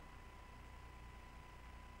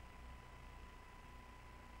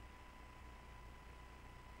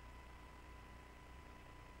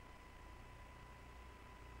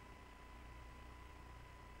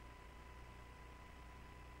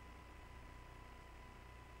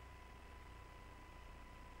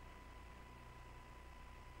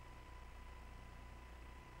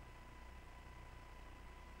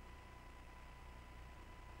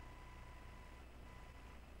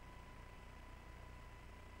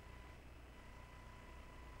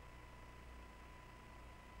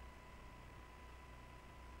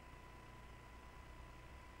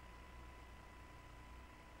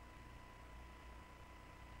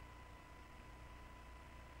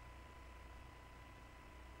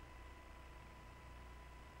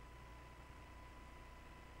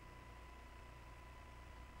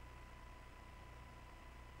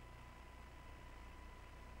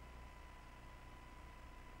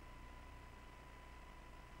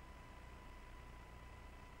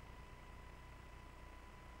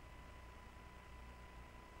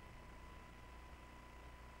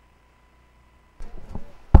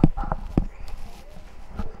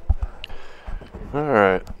 All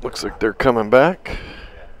right. Looks like they're coming back.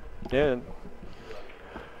 Yeah.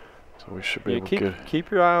 So we should be able to get.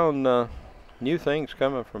 Keep your eye on new things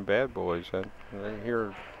coming from Bad Boys. I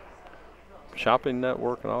hear Shopping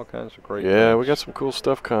Network and all kinds of great Yeah, things. we got some cool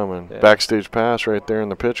stuff coming. Yeah. Backstage Pass right there in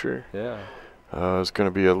the picture. Yeah. It's going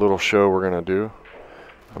to be a little show we're going to do.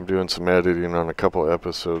 I'm doing some editing on a couple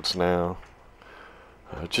episodes now.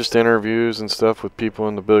 Just interviews and stuff with people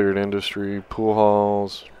in the billiard industry, pool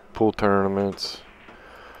halls, pool tournaments,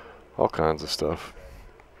 all kinds of stuff.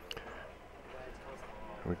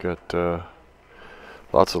 We got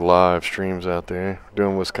lots of live streams out there.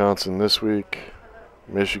 Doing Wisconsin this week,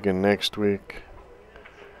 Michigan next week,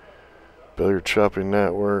 Billiard Shopping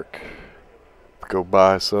Network. Go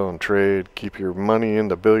buy, sell, and trade. Keep your money in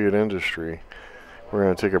the billiard industry. We're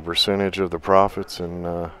going to take a percentage of the profits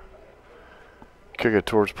and kick it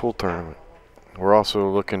towards pool tournament. We're also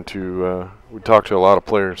looking to, we talked to a lot of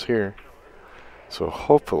players here, so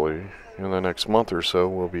hopefully in the next month or so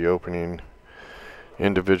we'll be opening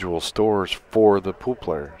individual stores for the pool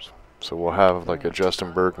players. So we'll have like a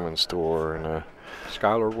Justin Bergman store and a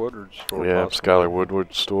Skylar Woodward store. Yeah, possibly. Skylar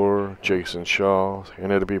Woodward store, Jason Shaw,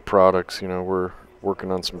 and it'll be products. We're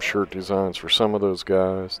working on some shirt designs for some of those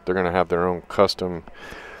guys. They're gonna have their own custom.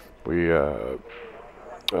 We,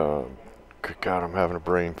 God, I'm having a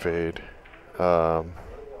brain fade.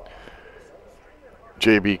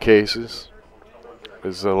 JB Cases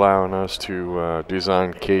is allowing us to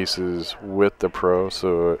design cases with the pro,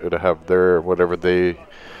 so it'll have whatever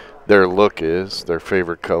their look is, their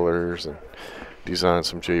favorite colors, and design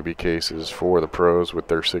some JB cases for the pros with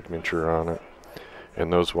their signature on it.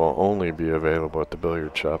 And those will only be available at the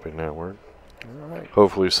Billiard Shopping Network. All right.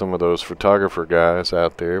 Hopefully some of those photographer guys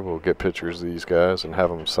out there will get pictures of these guys and have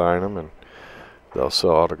them sign them, and they'll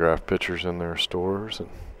sell autographed pictures in their stores. And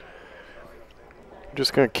I'm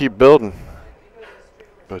just going to keep building.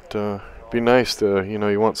 But be nice to,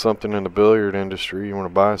 you want something in the billiard industry, you want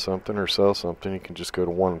to buy something or sell something, you can just go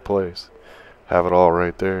to one place. Have it all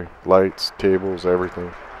right there. Lights, tables,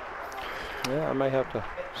 everything. Yeah, I may have to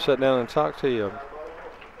sit down and talk to you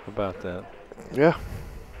about that. Yeah.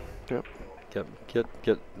 Yep.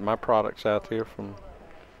 Get my products out there from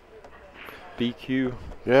BQ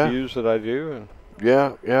Yeah. views that I do, and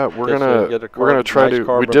Yeah. We're get a gonna try nice to. We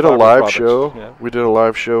carbon did a fiber live products. show. Yeah. We did a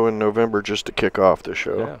live show in November just to kick off the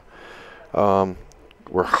show. Yeah.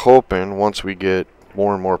 We're hoping once we get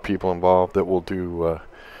more and more people involved that we'll do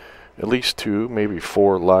at least 2, maybe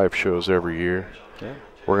 4 live shows every year. Yeah.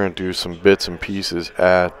 We're gonna do some bits and pieces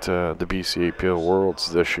at the BCAPL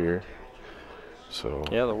Worlds this year. So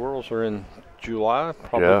Yeah, the Worlds are in July,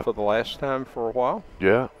 probably Yeah. for the last time for a while.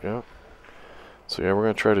 yeah. So yeah, we're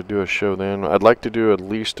gonna try to do a show then. I'd like to do at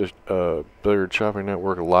least a Billiard Shopping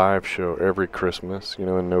Network live show every Christmas,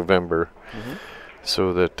 in November,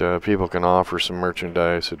 so that people can offer some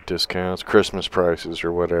merchandise at discounts, Christmas prices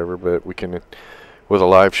or whatever. But we can, with a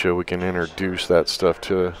live show, we can introduce that stuff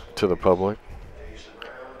to the public.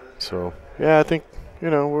 So yeah, I think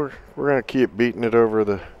we're gonna keep beating it over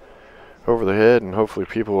the head, and hopefully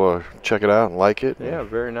people will check it out and like it. Yeah,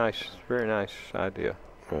 very nice idea.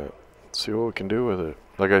 See what we can do with it.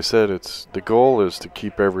 Like I said, the goal is to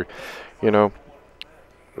keep the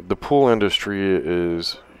pool industry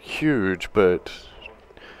is huge, but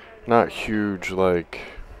not huge like,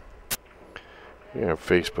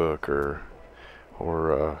 Facebook or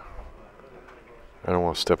I don't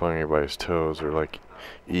want to step on anybody's toes, or like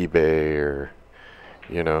eBay or,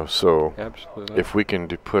 so Absolutely. if we can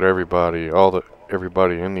put everybody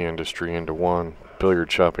in the industry into one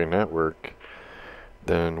billiard shopping network,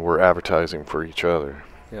 then we're advertising for each other.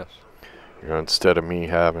 Yes. Instead of me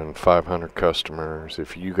having 500 customers,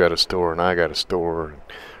 if you got a store and I got a store,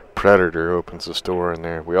 Predator opens a store in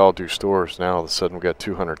there, we all do stores, now all of a sudden we got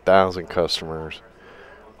 200,000 customers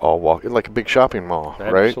all walking like a big shopping mall,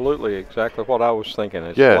 right? Absolutely, exactly what I was thinking.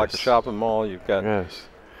 It's Yes. like a shopping mall. You've got Yes.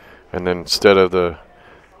 And then instead of the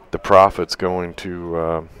profits going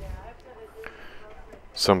to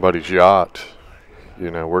somebody's yacht,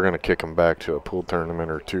 we're going to kick them back to a pool tournament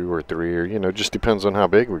or 2 or 3, or, just depends on how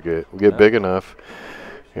big we get. We get big enough,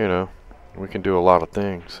 we can do a lot of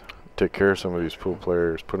things. Take care of some of these pool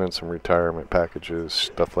players, put in some retirement packages,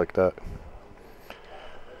 stuff like that.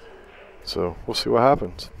 So we'll see what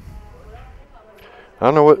happens. I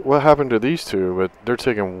don't know what happened to these two, but they're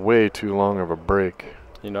taking way too long of a break.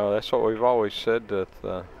 That's what we've always said,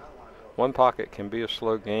 that OnePocket can be a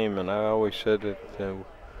slow game, and I always said that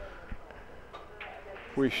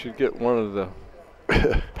we should get one of the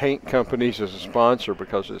paint companies as a sponsor,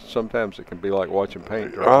 because sometimes it can be like watching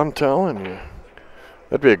paint dry. I'm telling you,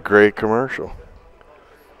 that'd be a great commercial.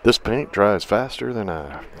 This paint dries faster than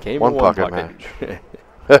a OnePocket match.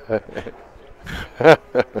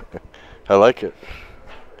 I like it.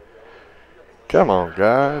 Come on,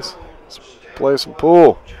 guys. Let's play some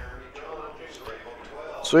pool.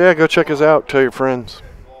 So, yeah, go check us out. Tell your friends.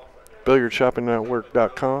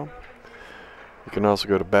 BilliardShoppingNetwork.com. You can also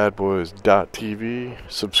go to badboys.tv.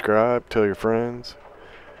 Subscribe. Tell your friends.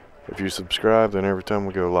 If you subscribe, then every time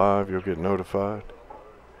we go live, you'll get notified.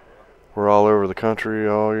 We're all over the country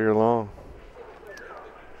all year long.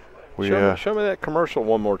 Show me that commercial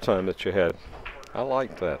one more time that you had. I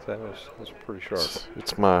liked that. That was pretty sharp.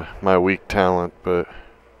 It's my weak talent, but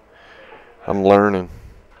I'm learning.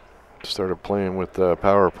 Started playing with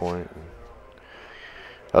PowerPoint.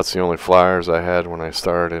 That's the only flyers I had when I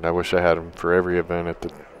started. I wish I had them for every event at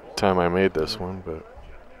the time I made this one, but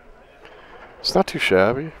it's not too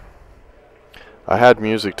shabby. I had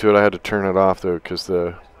music to it. I had to turn it off though, because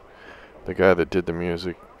the guy that did the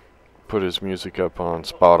music put his music up on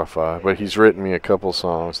Spotify, but he's written me a couple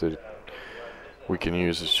songs that we can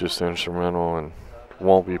use as just instrumental and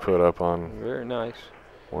won't be put up on Very nice.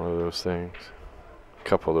 one of those things. A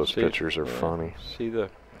couple of those pictures are funny. See the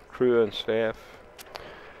crew and staff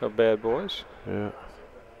of Bad Boys. Yeah,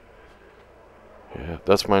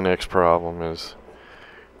 that's my next problem, is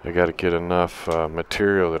I got to get enough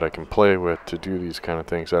material that I can play with to do these kind of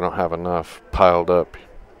things. I don't have enough piled up,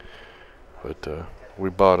 but we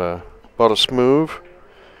bought a Smooth,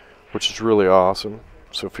 which is really awesome.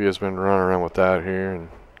 Sophia's been running around with that here and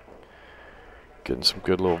getting some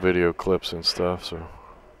good little video clips and stuff. So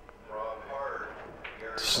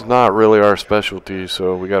this is not really our specialty,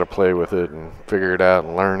 so we got to play with it and figure it out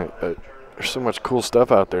and learn it. But there's so much cool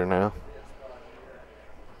stuff out there now.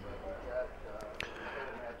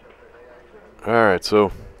 All right,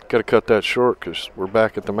 so got to cut that short because we're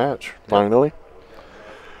back at the match finally.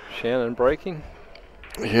 Shannon breaking.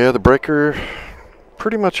 Yeah, the breaker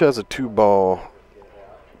pretty much has a 2-ball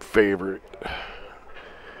favorite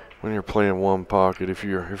when you're playing OnePocket. If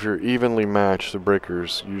you're evenly matched, the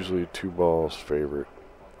breaker's usually 2 balls favorite.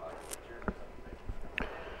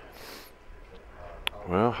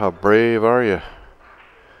 Well, how brave are you?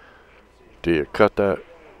 Do you cut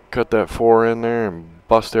that 4 in there and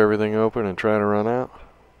bust everything open and try to run out?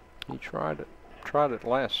 He tried it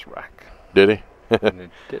last rack. Did he? And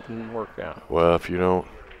it didn't work out. Well, if you don't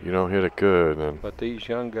hit it good, then. But these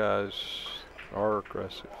young guys are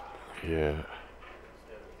aggressive. Yeah.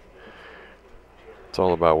 It's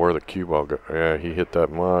all about where the cue ball goes. Yeah, he hit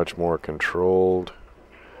that much more controlled.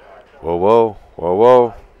 Whoa, whoa, whoa,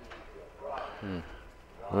 whoa.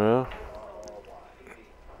 Well,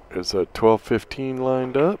 is that 12-15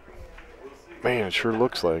 lined up? Man, it sure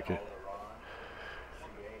looks like it.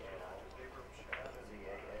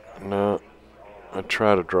 No, I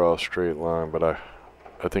try to draw a straight line, but I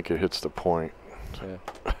think it hits the point. Yeah.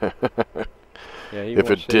 Yeah,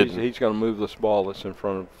 If it didn't, he's going to move this ball that's in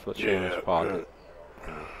front of Shannon's pocket.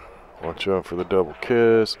 Watch out for the double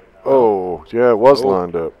kiss. Oh, yeah, it was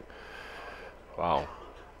lined up. Wow.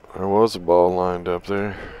 There was a ball lined up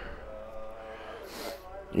there.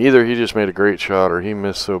 Either he just made a great shot or he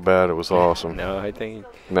missed so bad it was awesome. No, I think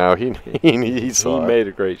No, he he saw it. made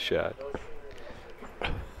a great shot.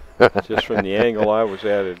 Just from the angle I was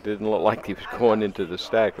at, it didn't look like he was going into the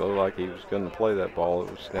stack. It looked like he was going to play that ball.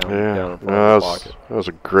 It was down in front no, of the pocket. that was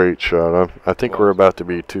a great shot. I think we're about to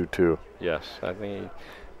be 2-2. Yes, I think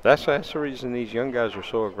that's the reason these young guys are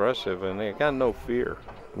so aggressive, and they got no fear.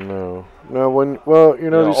 No, well,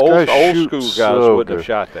 you know, these old guys shoot school guys so wouldn't have good.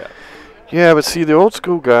 shot that. Yeah, but see, the old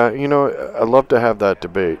school guy, you know, I love to have that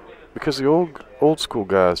debate because the old school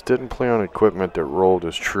guys didn't play on equipment that rolled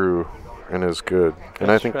as true and as good, and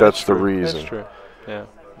I think that's the reason. That's true. Yeah.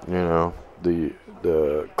 You know,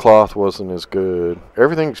 the cloth wasn't as good.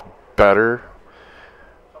 Everything's better,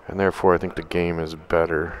 and therefore I think the game is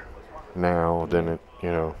better now than it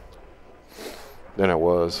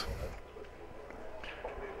was.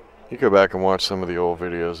 You go back and watch some of the old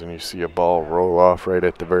videos, and you see a ball roll off right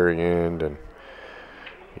at the very end, and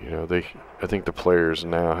you know I think the players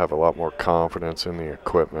now have a lot more confidence in the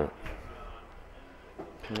equipment.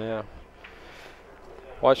 Yeah.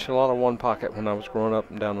 Watched a lot of One Pocket when I was growing up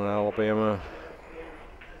down in Alabama.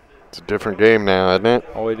 It's a different game now, isn't it?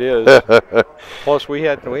 Oh, it is. Plus, we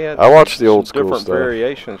had. I watched the old school different stuff.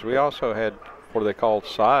 variations. We also had what they called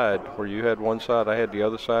side, where you had one side, I had the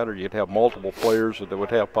other side, or you'd have multiple players that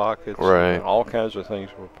would have pockets. Right. All kinds of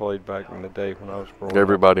things were played back in the day when I was growing up.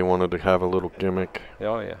 Everybody wanted to have a little gimmick.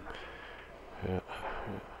 Oh, yeah. Yeah.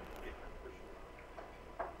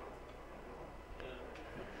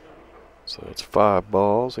 So it's 5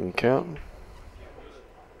 balls and counting.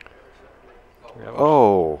 Yeah,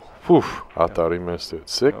 Oh, whew, I thought he missed it.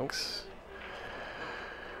 6.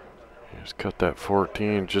 Just cut that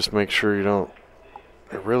 14. Just make sure you don't.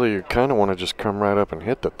 Really, you kind of want to just come right up and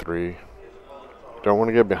hit the 3. Don't want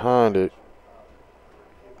to get behind it.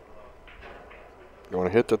 You want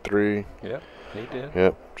to hit the 3. Yep, he did.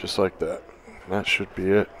 Yep, just like that. That should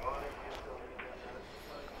be it.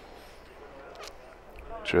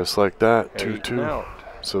 Just like that, 2-2.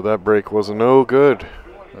 So that break was no good.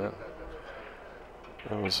 Yeah.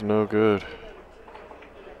 That was no good.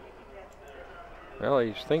 Well,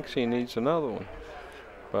 he thinks he needs another one,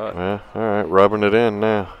 but Yeah, all right, rubbing it in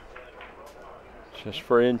now. just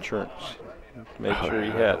for insurance, make sure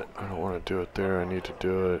he had it. I don't want to do it there. I need to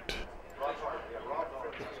do it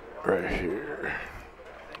right here.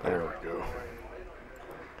 There we go.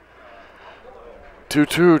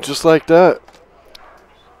 2-2, just like that.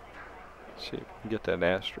 See if we can get that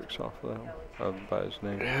asterisk off of that one, by his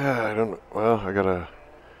name. Yeah, I don't. Well, I gotta.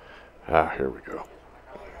 Here we go.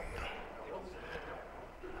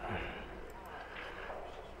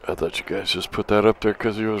 I thought you guys just put that up there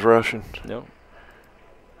because he was rushing. No,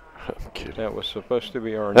 I'm kidding. that was supposed to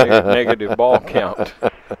be our negative ball count.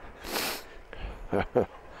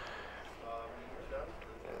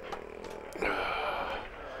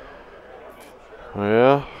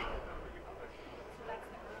 Yeah.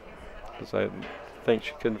 Because I think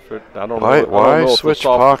she couldn't fit. I don't know. Why I don't know if the switch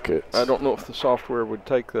pockets? I don't know if the software would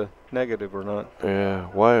take the negative or not. Yeah.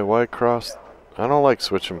 Why cross? I don't like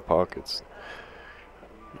switching pockets.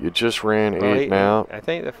 You just ran 8 now. I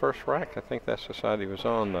think the first rack, I think that's the side he was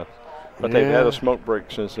on. But they've had a smoke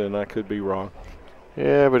break since then. I could be wrong.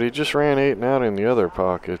 Yeah, but he just ran 8 out in the other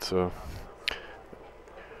pocket, so.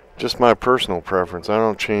 Just my personal preference. I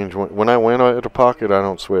don't change. When I win at a pocket, I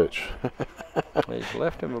don't switch. He's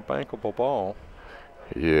left him a bankable ball.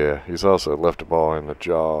 Yeah, he's also left a ball in the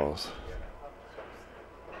jaws.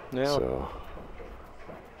 Yeah. So.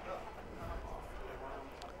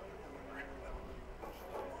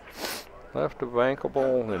 Left a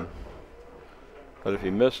bankable, but if he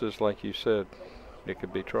misses, like you said, it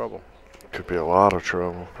could be trouble. Could be a lot of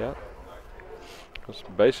trouble. Yeah. Because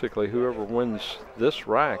basically, whoever wins this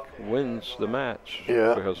rack wins the match.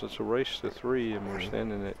 Yeah. Because it's a race to 3, and we're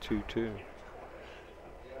standing at 2-2.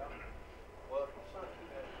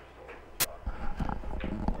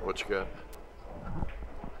 What you got?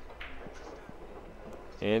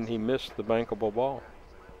 And he missed the bankable ball.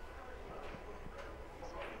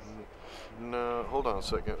 No, hold on a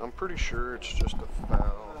second. I'm pretty sure it's just a foul.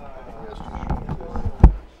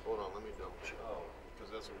 Hold on, let me double check.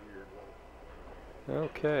 Because that's a weird one.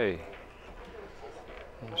 Okay.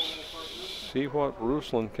 Let's see what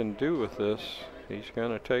Ruslan can do with this. He's going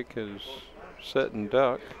to take his set and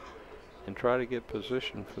duck and try to get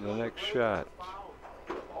position for the next shot.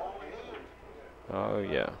 Oh,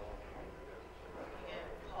 yeah.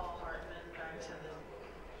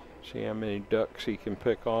 See how many ducks he can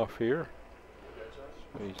pick off here.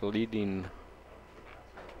 He's leading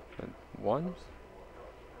at 1.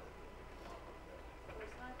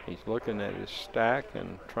 He's looking at his stack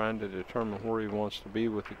and trying to determine where he wants to be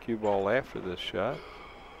with the cue ball after this shot.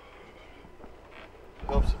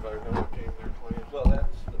 Helps if I know what game they're playing. Well,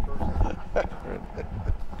 that's the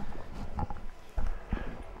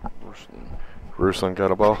first thing. Ruslan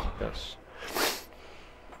got a ball? Yes.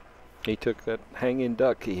 He took that hanging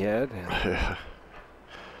duck he had. Yeah.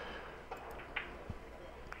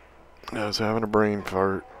 I was having a brain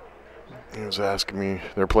fart. He was asking me,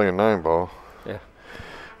 they're playing 9-ball. Yeah.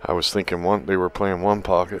 I was thinking they were playing 1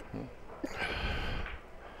 pocket.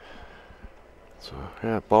 So,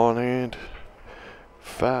 yeah, ball in hand.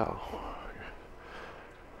 Foul.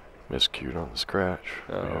 Miscued on the scratch.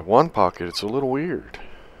 Oh. Yeah, 1 pocket, it's a little weird.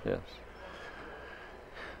 Yes.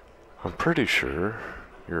 I'm pretty sure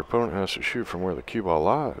your opponent has to shoot from where the cue ball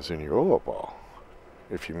lies and you owe a ball.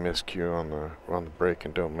 If you miscue on the break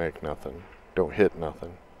and don't make nothing, don't hit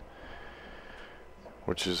nothing.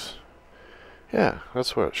 Which is, yeah,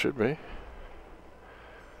 that's what it should be.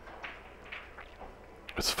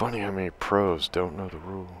 It's funny how many pros don't know the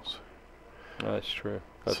rules. That's true.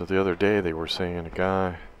 So the other day they were saying a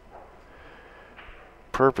guy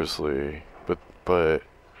purposely, but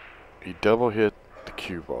he double hit the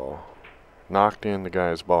cue ball, knocked in the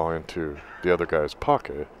guy's ball into the other guy's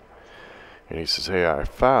pocket, and he says, hey, I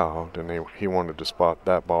fouled, and he wanted to spot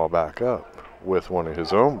that ball back up with one of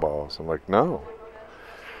his own balls. I'm like, no,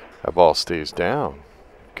 that ball stays down,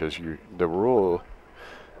 because the rule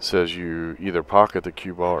says you either pocket the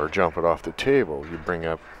cue ball or jump it off the table. You bring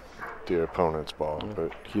up the opponent's ball,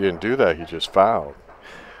 but he didn't do that. He just fouled.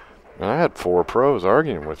 And I had 4 pros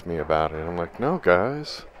arguing with me about it. I'm like, no,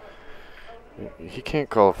 guys, he can't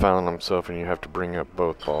call a foul on himself, and you have to bring up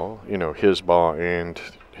both balls. You know, his ball and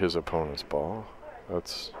his opponent's ball.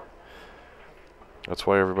 That's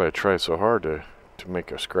why everybody tries so hard to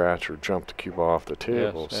make a scratch or jump the cue ball off the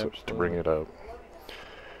table, Yes, to bring it up.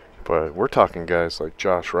 But we're talking guys like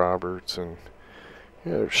Josh Roberts and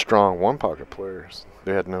they're strong 1-pocket players.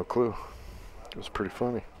 They had no clue. It was pretty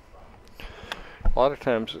funny. A lot of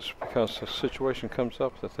times it's because a situation comes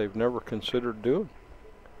up that they've never considered doing.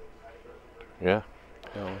 Yeah.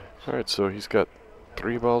 You know, All right, so he's got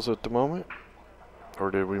 3 balls at the moment?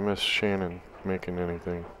 Or did we miss Shannon making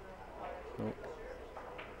anything? I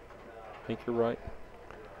think you're right.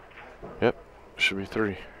 Yep, should be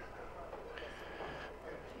 3.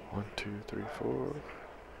 1, 2, 3, 4.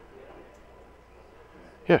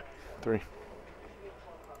 Yeah, 3.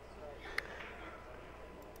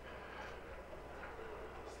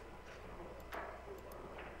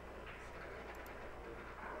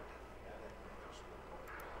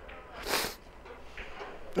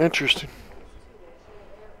 Interesting.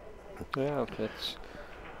 Yeah, it's,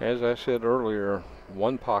 as I said earlier,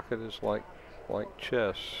 1 pocket is like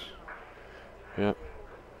chess. Yep.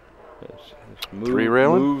 It's 3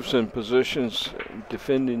 railing? moves and positions,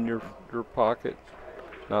 defending your pocket,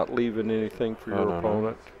 not leaving anything for your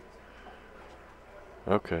opponent.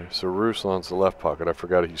 Okay, so Ruslan's the left pocket. I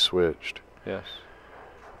forgot he switched. Yes.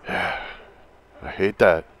 Yeah, I hate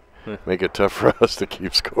that. Make it tough for us to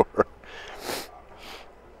keep score.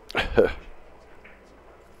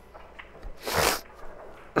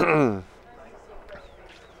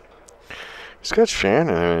 He's got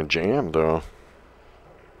Shannon in a jam, though.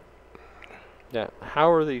 Yeah.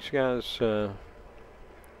 How are these guys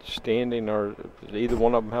standing? Or did either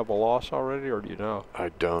one of them have a loss already, or do you know? I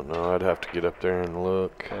don't know. I'd have to get up there and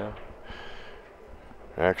look. Yeah.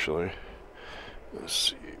 Actually, let's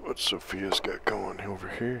see what Sophia's got going over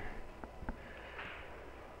here.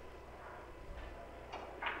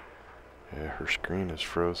 Yeah, her screen is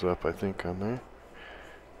froze up, I think, on there.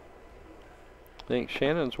 I think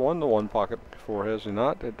Shannon's won the 1 pocket before, has he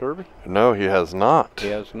not, at Derby? No, he has not. He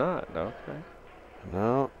has not. Okay.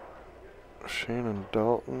 No. Shannon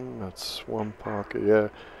Daulton, that's 1 pocket. Yeah.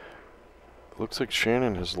 Looks like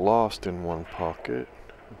Shannon has lost in 1 pocket.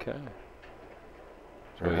 Okay.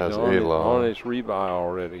 Or So has he's a law. on his rebuy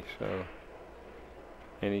already. So,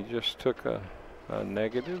 and he just took a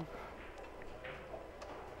negative.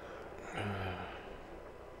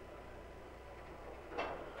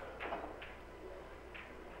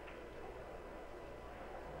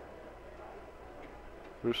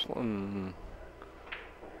 Ruslan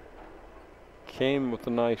came with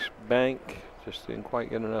a nice bank, just didn't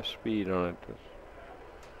quite get enough speed on it,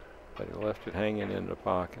 but he left it hanging in the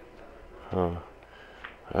pocket. Huh.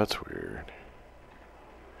 That's weird.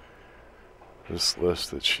 This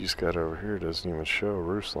list that she's got over here doesn't even show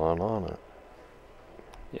Ruslan on it.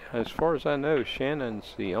 Yeah, as far as I know,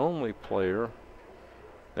 Shannon's the only player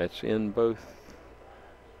that's in both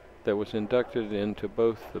that was inducted into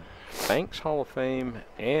both the Banks Hall of Fame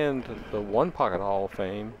and the OnePocket Hall of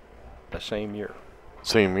Fame the same year.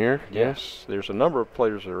 Same year? Yes. There's a number of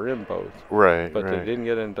players that are in both. Right, But right. they didn't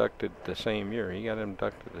get inducted the same year. He got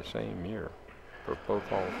inducted the same year for both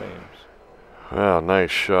Hall of Fames. Wow,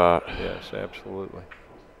 nice shot. Yes, absolutely.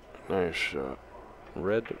 Nice shot.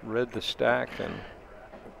 Read the stack and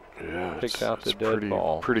Yeah, picked out the it's dead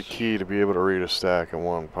ball. pretty key to be able to read a stack in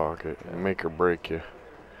one pocket and make or break you.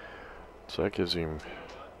 So that gives him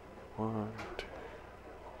 1, 2.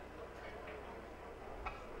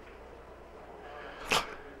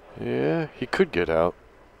 Yeah, he could get out.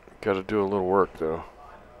 Got to do a little work though.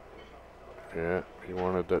 Yeah, he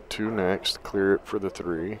wanted that 2 next, clear it for the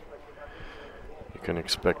 3. You can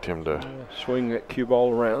expect him to swing that cue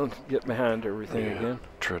ball around, get behind everything again.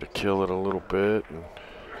 try to kill it a little bit. And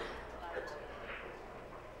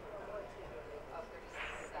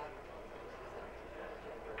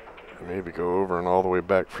maybe go over and all the way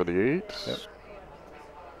back for the 8s. Yep.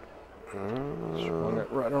 Swung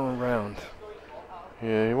it right on around.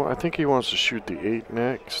 Yeah, I think he wants to shoot the 8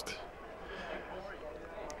 next.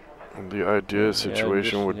 And the ideal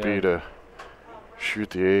situation would be to shoot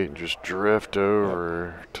the 8 and just drift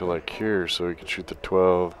over to like here so he can shoot the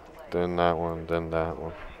 12, then that one, then that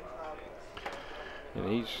one.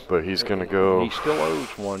 And but he's going to go he still owes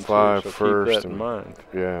 1 5 too, so first keep that in mind.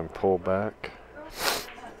 Yeah, and pull back.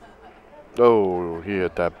 Oh, he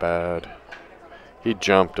hit that bad. He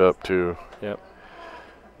jumped up too. Yep.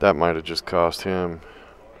 That might have just cost him.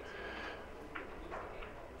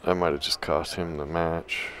 That might have just cost him the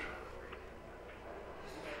match.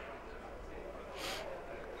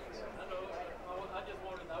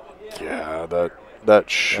 Yeah, that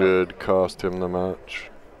should cost him the match.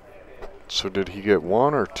 So did he get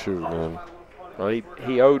 1 or 2 then? Well,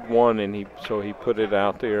 he owed 1, and so he put it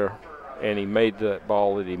out there, and he made that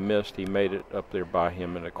ball that he missed. He made it up there by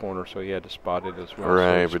him in the corner, so he had to spot it as well.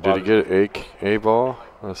 Right, so but did he get a ball?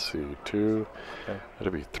 Let's see, 2. Okay.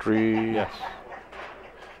 That'd be 3. Yes.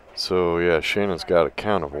 So yeah, Shannon's got a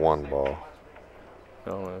count of 1 ball.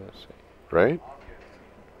 Oh, let's see. Right?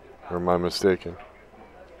 Or am I mistaken?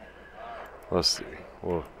 Let's see.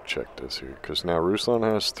 We'll check this here, because now Ruslan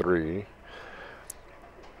has 3.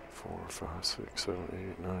 4, 5, 6,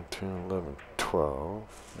 7, 8, 9, 10, 11,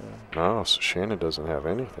 12. Yeah. No, so Shannon doesn't have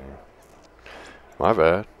anything. My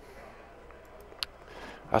bad.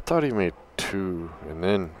 I thought he made 2 and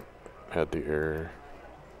then had the error.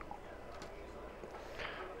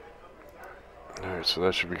 Alright, so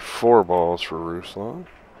that should be 4 balls for Ruslan.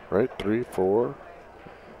 Right? 3, 4.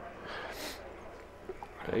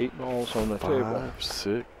 8 balls on the 5, table.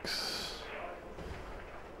 6.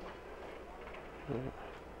 Yeah.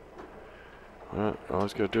 Alright, all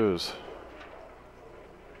he's got to do is...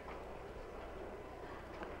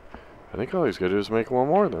 I think all he's got to do is make 1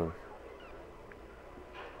 more then.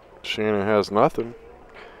 Shannon has nothing.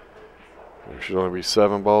 There should only be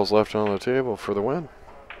 7 balls left on the table for the win.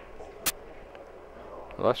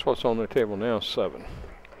 Well, that's what's on the table now, 7.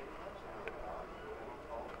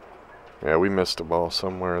 Yeah, we missed a ball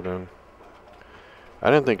somewhere then.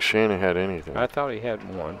 I didn't think Shannon had anything. I thought he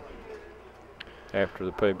had 1 after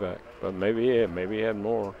the payback, but maybe he had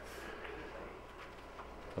more.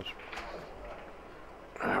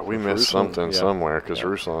 We missed Ruslan, something somewhere because yeah.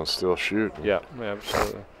 Ruslan's still shooting. Yeah,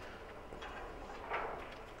 absolutely.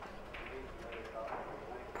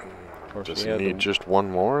 Does he need just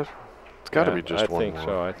 1 more? It's got to be just 1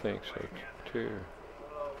 more. I think so too.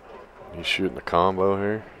 He's shooting the combo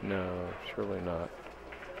here? No, surely not.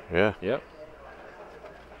 Yeah. Yep.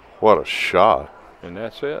 What a shot. And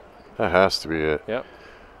that's it. That has to be it. Yep.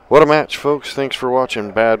 What a match, folks. Thanks for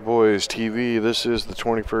watching Bad Boys TV. This is the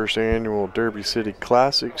 21st Annual Derby City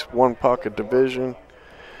Classics OnePocket Division.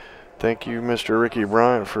 Thank you, Mr. Ricky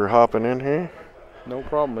Bryant, for hopping in here. No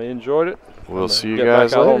problem. I enjoyed it. We'll see you get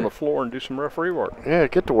guys back out later. on the floor and do some referee work. Yeah,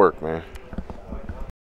 get to work, man.